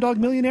see Slumdog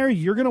Millionaire,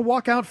 you're gonna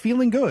walk out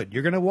feeling good.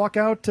 You're gonna walk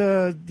out,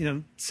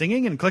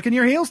 singing and clicking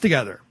your heels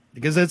together,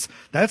 because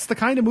that's the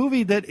kind of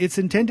movie that it's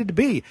intended to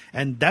be,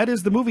 and that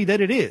is the movie that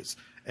it is.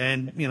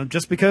 And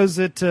just because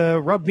it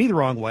rubbed me the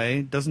wrong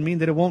way doesn't mean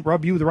that it won't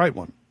rub you the right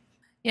one.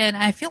 Yeah, and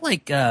I feel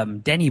like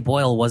Danny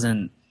Boyle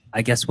wasn't,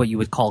 I guess, what you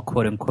would call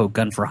 "quote unquote"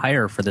 gun for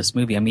hire for this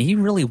movie. I mean, he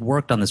really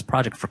worked on this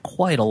project for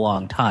quite a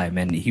long time,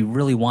 and he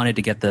really wanted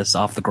to get this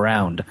off the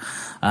ground.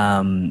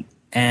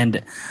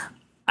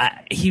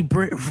 He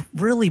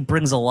really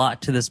brings a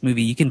lot to this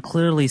movie. You can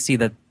clearly see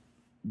that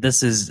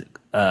this is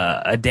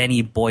a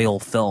Danny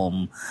Boyle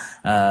film,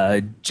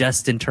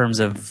 just in terms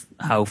of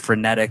how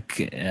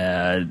frenetic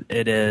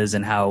it is,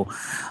 and how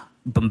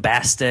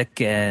bombastic,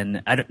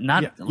 and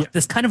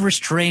this kind of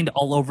restrained,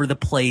 all over the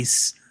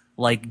place,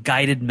 like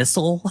guided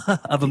missile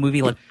of a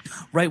movie. Like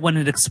right when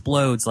it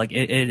explodes, like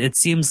it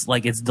seems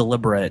like it's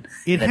deliberate.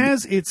 It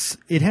has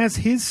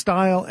his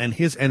style and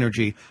his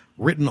energy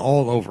written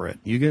all over it.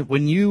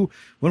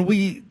 When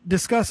we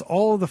discuss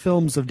all of the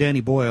films of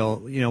Danny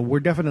Boyle,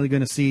 we're definitely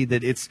going to see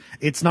that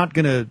it's not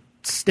going to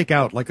stick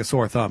out like a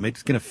sore thumb.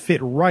 It's going to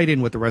fit right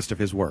in with the rest of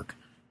his work,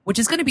 which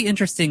is going to be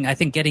interesting. I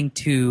think getting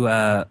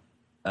to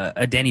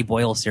a Danny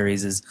Boyle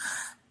series is,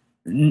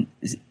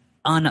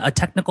 on a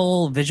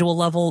technical visual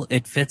level,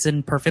 it fits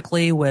in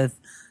perfectly with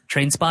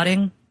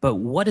Trainspotting, but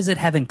what does it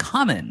have in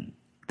common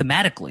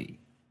thematically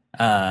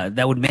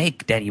that would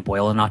make Danny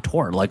Boyle an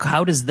auteur? Like,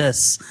 how does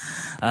this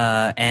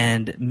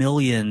and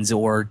Millions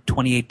or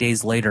 28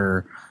 Days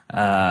Later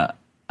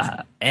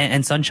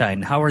and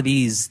Sunshine, how are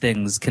these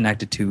things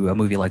connected to a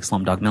movie like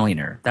Slumdog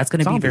Millionaire? That's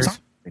going to be very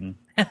interesting.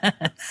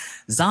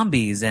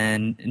 Zombies,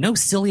 and no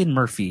Cillian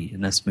Murphy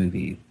in this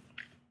movie.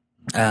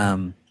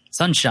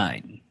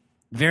 Sunshine.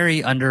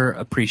 Very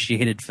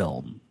underappreciated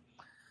film,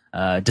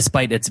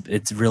 despite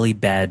its really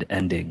bad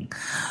ending.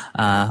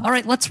 All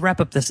right, let's wrap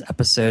up this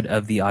episode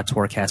of the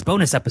AuteurCast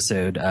bonus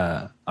episode,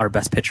 our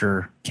Best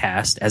Picture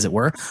cast, as it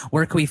were.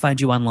 Where can we find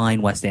you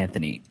online, West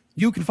Anthony?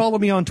 You can follow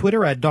me on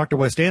Twitter at Dr.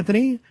 West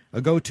Anthony.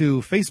 Go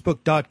to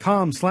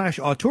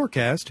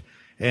facebook.com/AuteurCast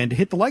and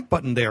hit the like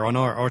button there on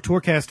our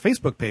AuteurCast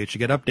Facebook page to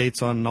get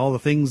updates on all the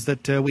things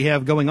that we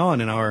have going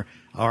on in our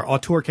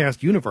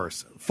AuteurCast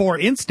universe. For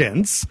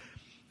instance,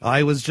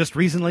 I was just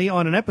recently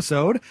on an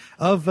episode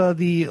of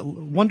the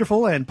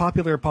wonderful and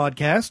popular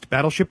podcast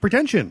Battleship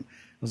Pretension. I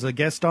was a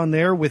guest on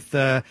there with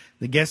the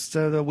guests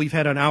that we've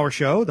had on our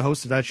show, the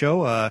hosts of that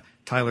show,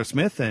 Tyler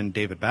Smith and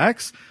David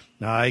Bax.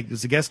 I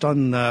was a guest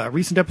on a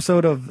recent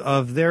episode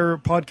of their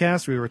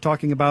podcast. We were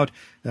talking about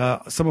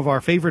some of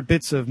our favorite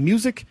bits of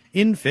music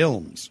in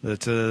films.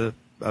 It's a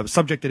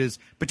subject that is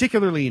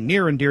particularly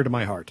near and dear to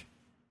my heart.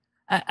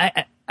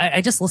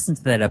 I just listened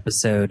to that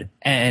episode,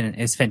 and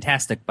it's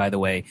fantastic, by the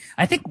way.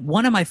 I think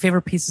one of my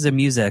favorite pieces of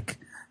music,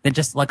 that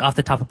just like off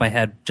the top of my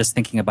head, just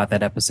thinking about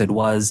that episode,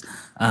 was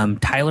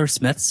Tyler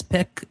Smith's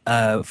pick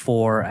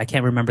for, I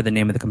can't remember the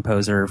name of the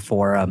composer,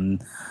 for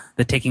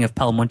The Taking of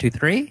Pelham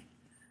 123.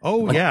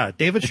 Oh, yeah,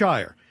 David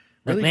Shire.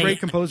 Really great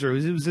composer.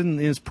 He was in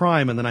his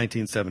prime in the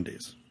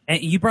 1970s.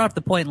 And you brought up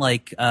the point,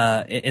 like,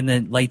 in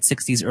the late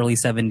 60s, early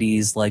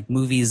 70s, like,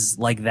 movies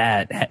like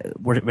that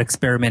were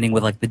experimenting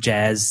with, like, the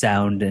jazz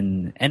sound.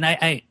 And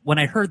I when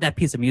I heard that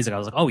piece of music, I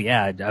was like, oh,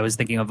 yeah. I was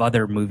thinking of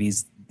other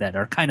movies that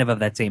are kind of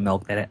that same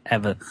ilk, that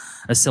have a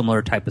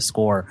similar type of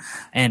score.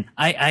 And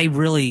I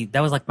really,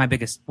 that was, like,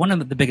 one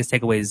of the biggest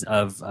takeaways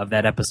of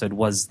that episode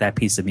was that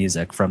piece of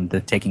music from The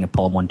Taking of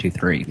Pelham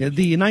 123. Yeah,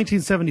 the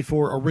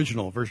 1974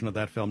 original version of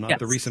that film, not Yes.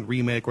 the recent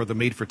remake or the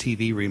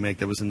made-for-TV remake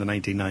that was in the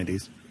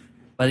 1990s.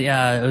 But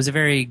yeah, it was a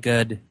very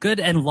good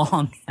and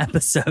long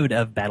episode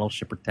of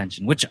Battleship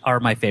Retention, which are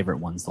my favorite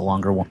ones. The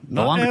longer one,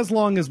 as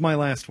long as my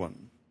last one.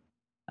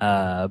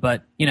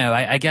 But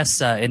I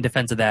guess in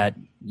defense of that,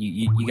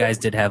 you guys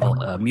did have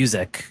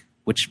music,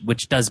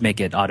 which does make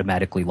it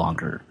automatically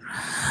longer.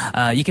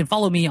 You can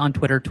follow me on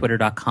Twitter,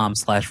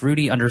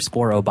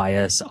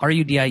 twitter.com/Rudie_Obias,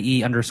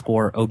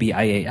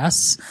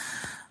 RUDIE_OBIAS.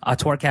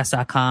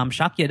 AuteurCast.com,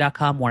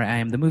 Shakya.com, where I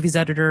am the movies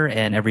editor,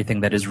 and everything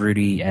that is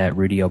Rudie at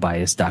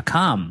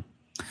RudieObias.com.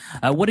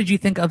 What did you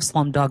think of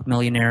Slumdog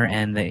Millionaire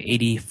and the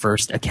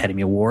 81st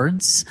Academy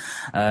Awards?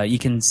 You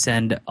can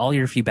send all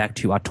your feedback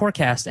to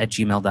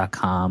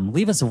AuteurCast@gmail.com.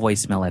 Leave us a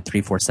voicemail at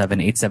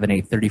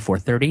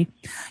 347-878-3430. You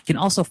can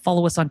also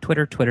follow us on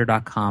Twitter,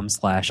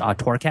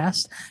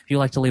 twitter.com/AuteurCast. If you'd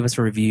like to leave us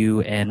a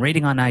review and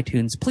rating on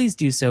iTunes, please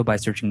do so by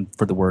searching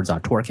for the words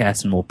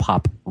AuteurCast, and we'll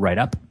pop right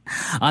up.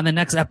 On the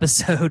next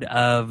episode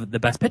of the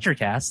Best Picture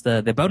Cast,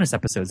 the bonus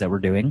episodes that we're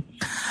doing,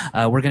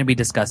 we're going to be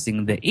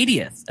discussing the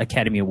 80th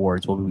Academy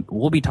Awards.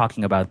 We'll be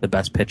talking about the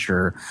Best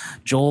Picture,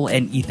 Joel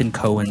and Ethan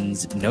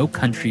Coen's No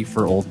Country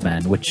for Old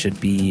Men, which should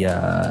be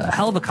a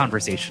hell of a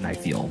conversation, I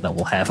feel, that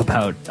we'll have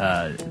about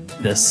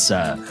this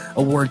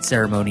award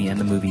ceremony and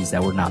the movies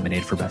that were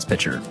nominated for Best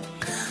Picture.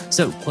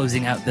 So,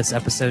 closing out this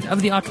episode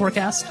of the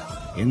AuteurCast.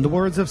 In the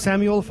words of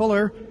Samuel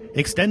Fuller,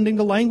 extending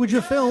the language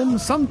of film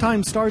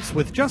sometimes starts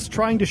with just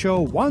trying to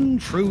show one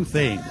true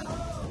thing.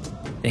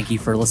 Thank you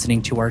for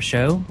listening to our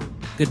show.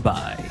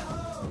 Goodbye.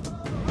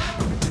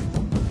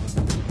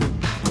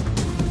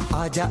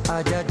 आजा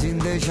आजा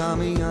जिंद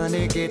शामी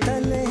आने के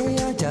तले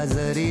आजा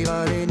जरी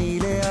वाले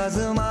नीले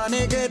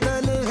आसमाने के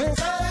तले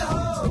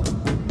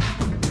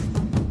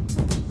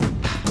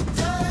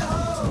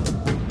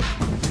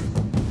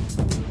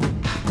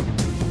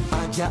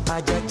आजा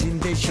आजा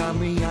जिंद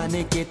शामी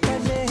आने के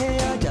तले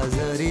आजा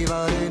जरी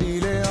वाले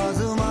नीले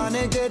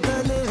आसमाने के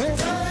तले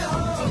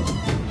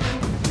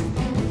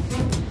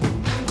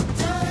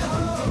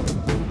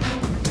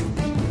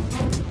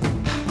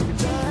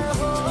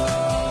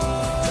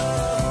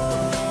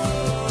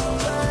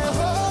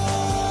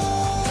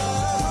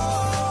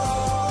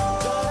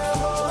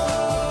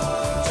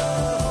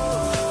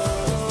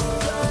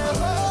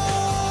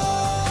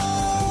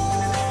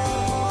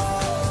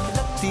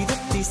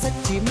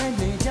सच्ची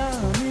मैंने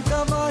जान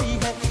गवाई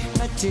है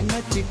नच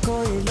नच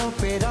कोयलों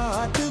पे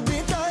रात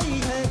बिताई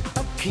है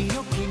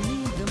अखियों की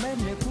नींद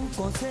मैंने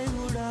फूकों से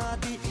उड़ा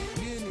दी